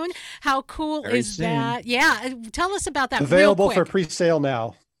soon. How cool Very is soon. that? Yeah, tell us about that. Available real for quick. pre-sale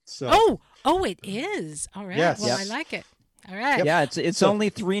now. So Oh, it is. All right. Yes. Well, Yep. I like it. All right. Yeah, it's So- only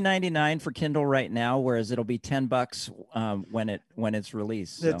 $3.99 for Kindle right now, whereas it'll be $10 when it's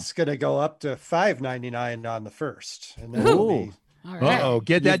released. So. it's going to go up to $5.99 on the 1st, and then Ooh. it'll be All right. Uh-oh,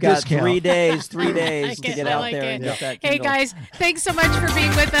 get You've that got discount. 3 days to I get like out it. there and get that Hey, Kindle. guys, thanks so much for being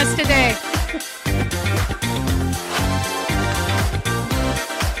with us today.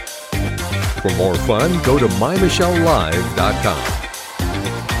 For more fun, go to mymichellelive.com.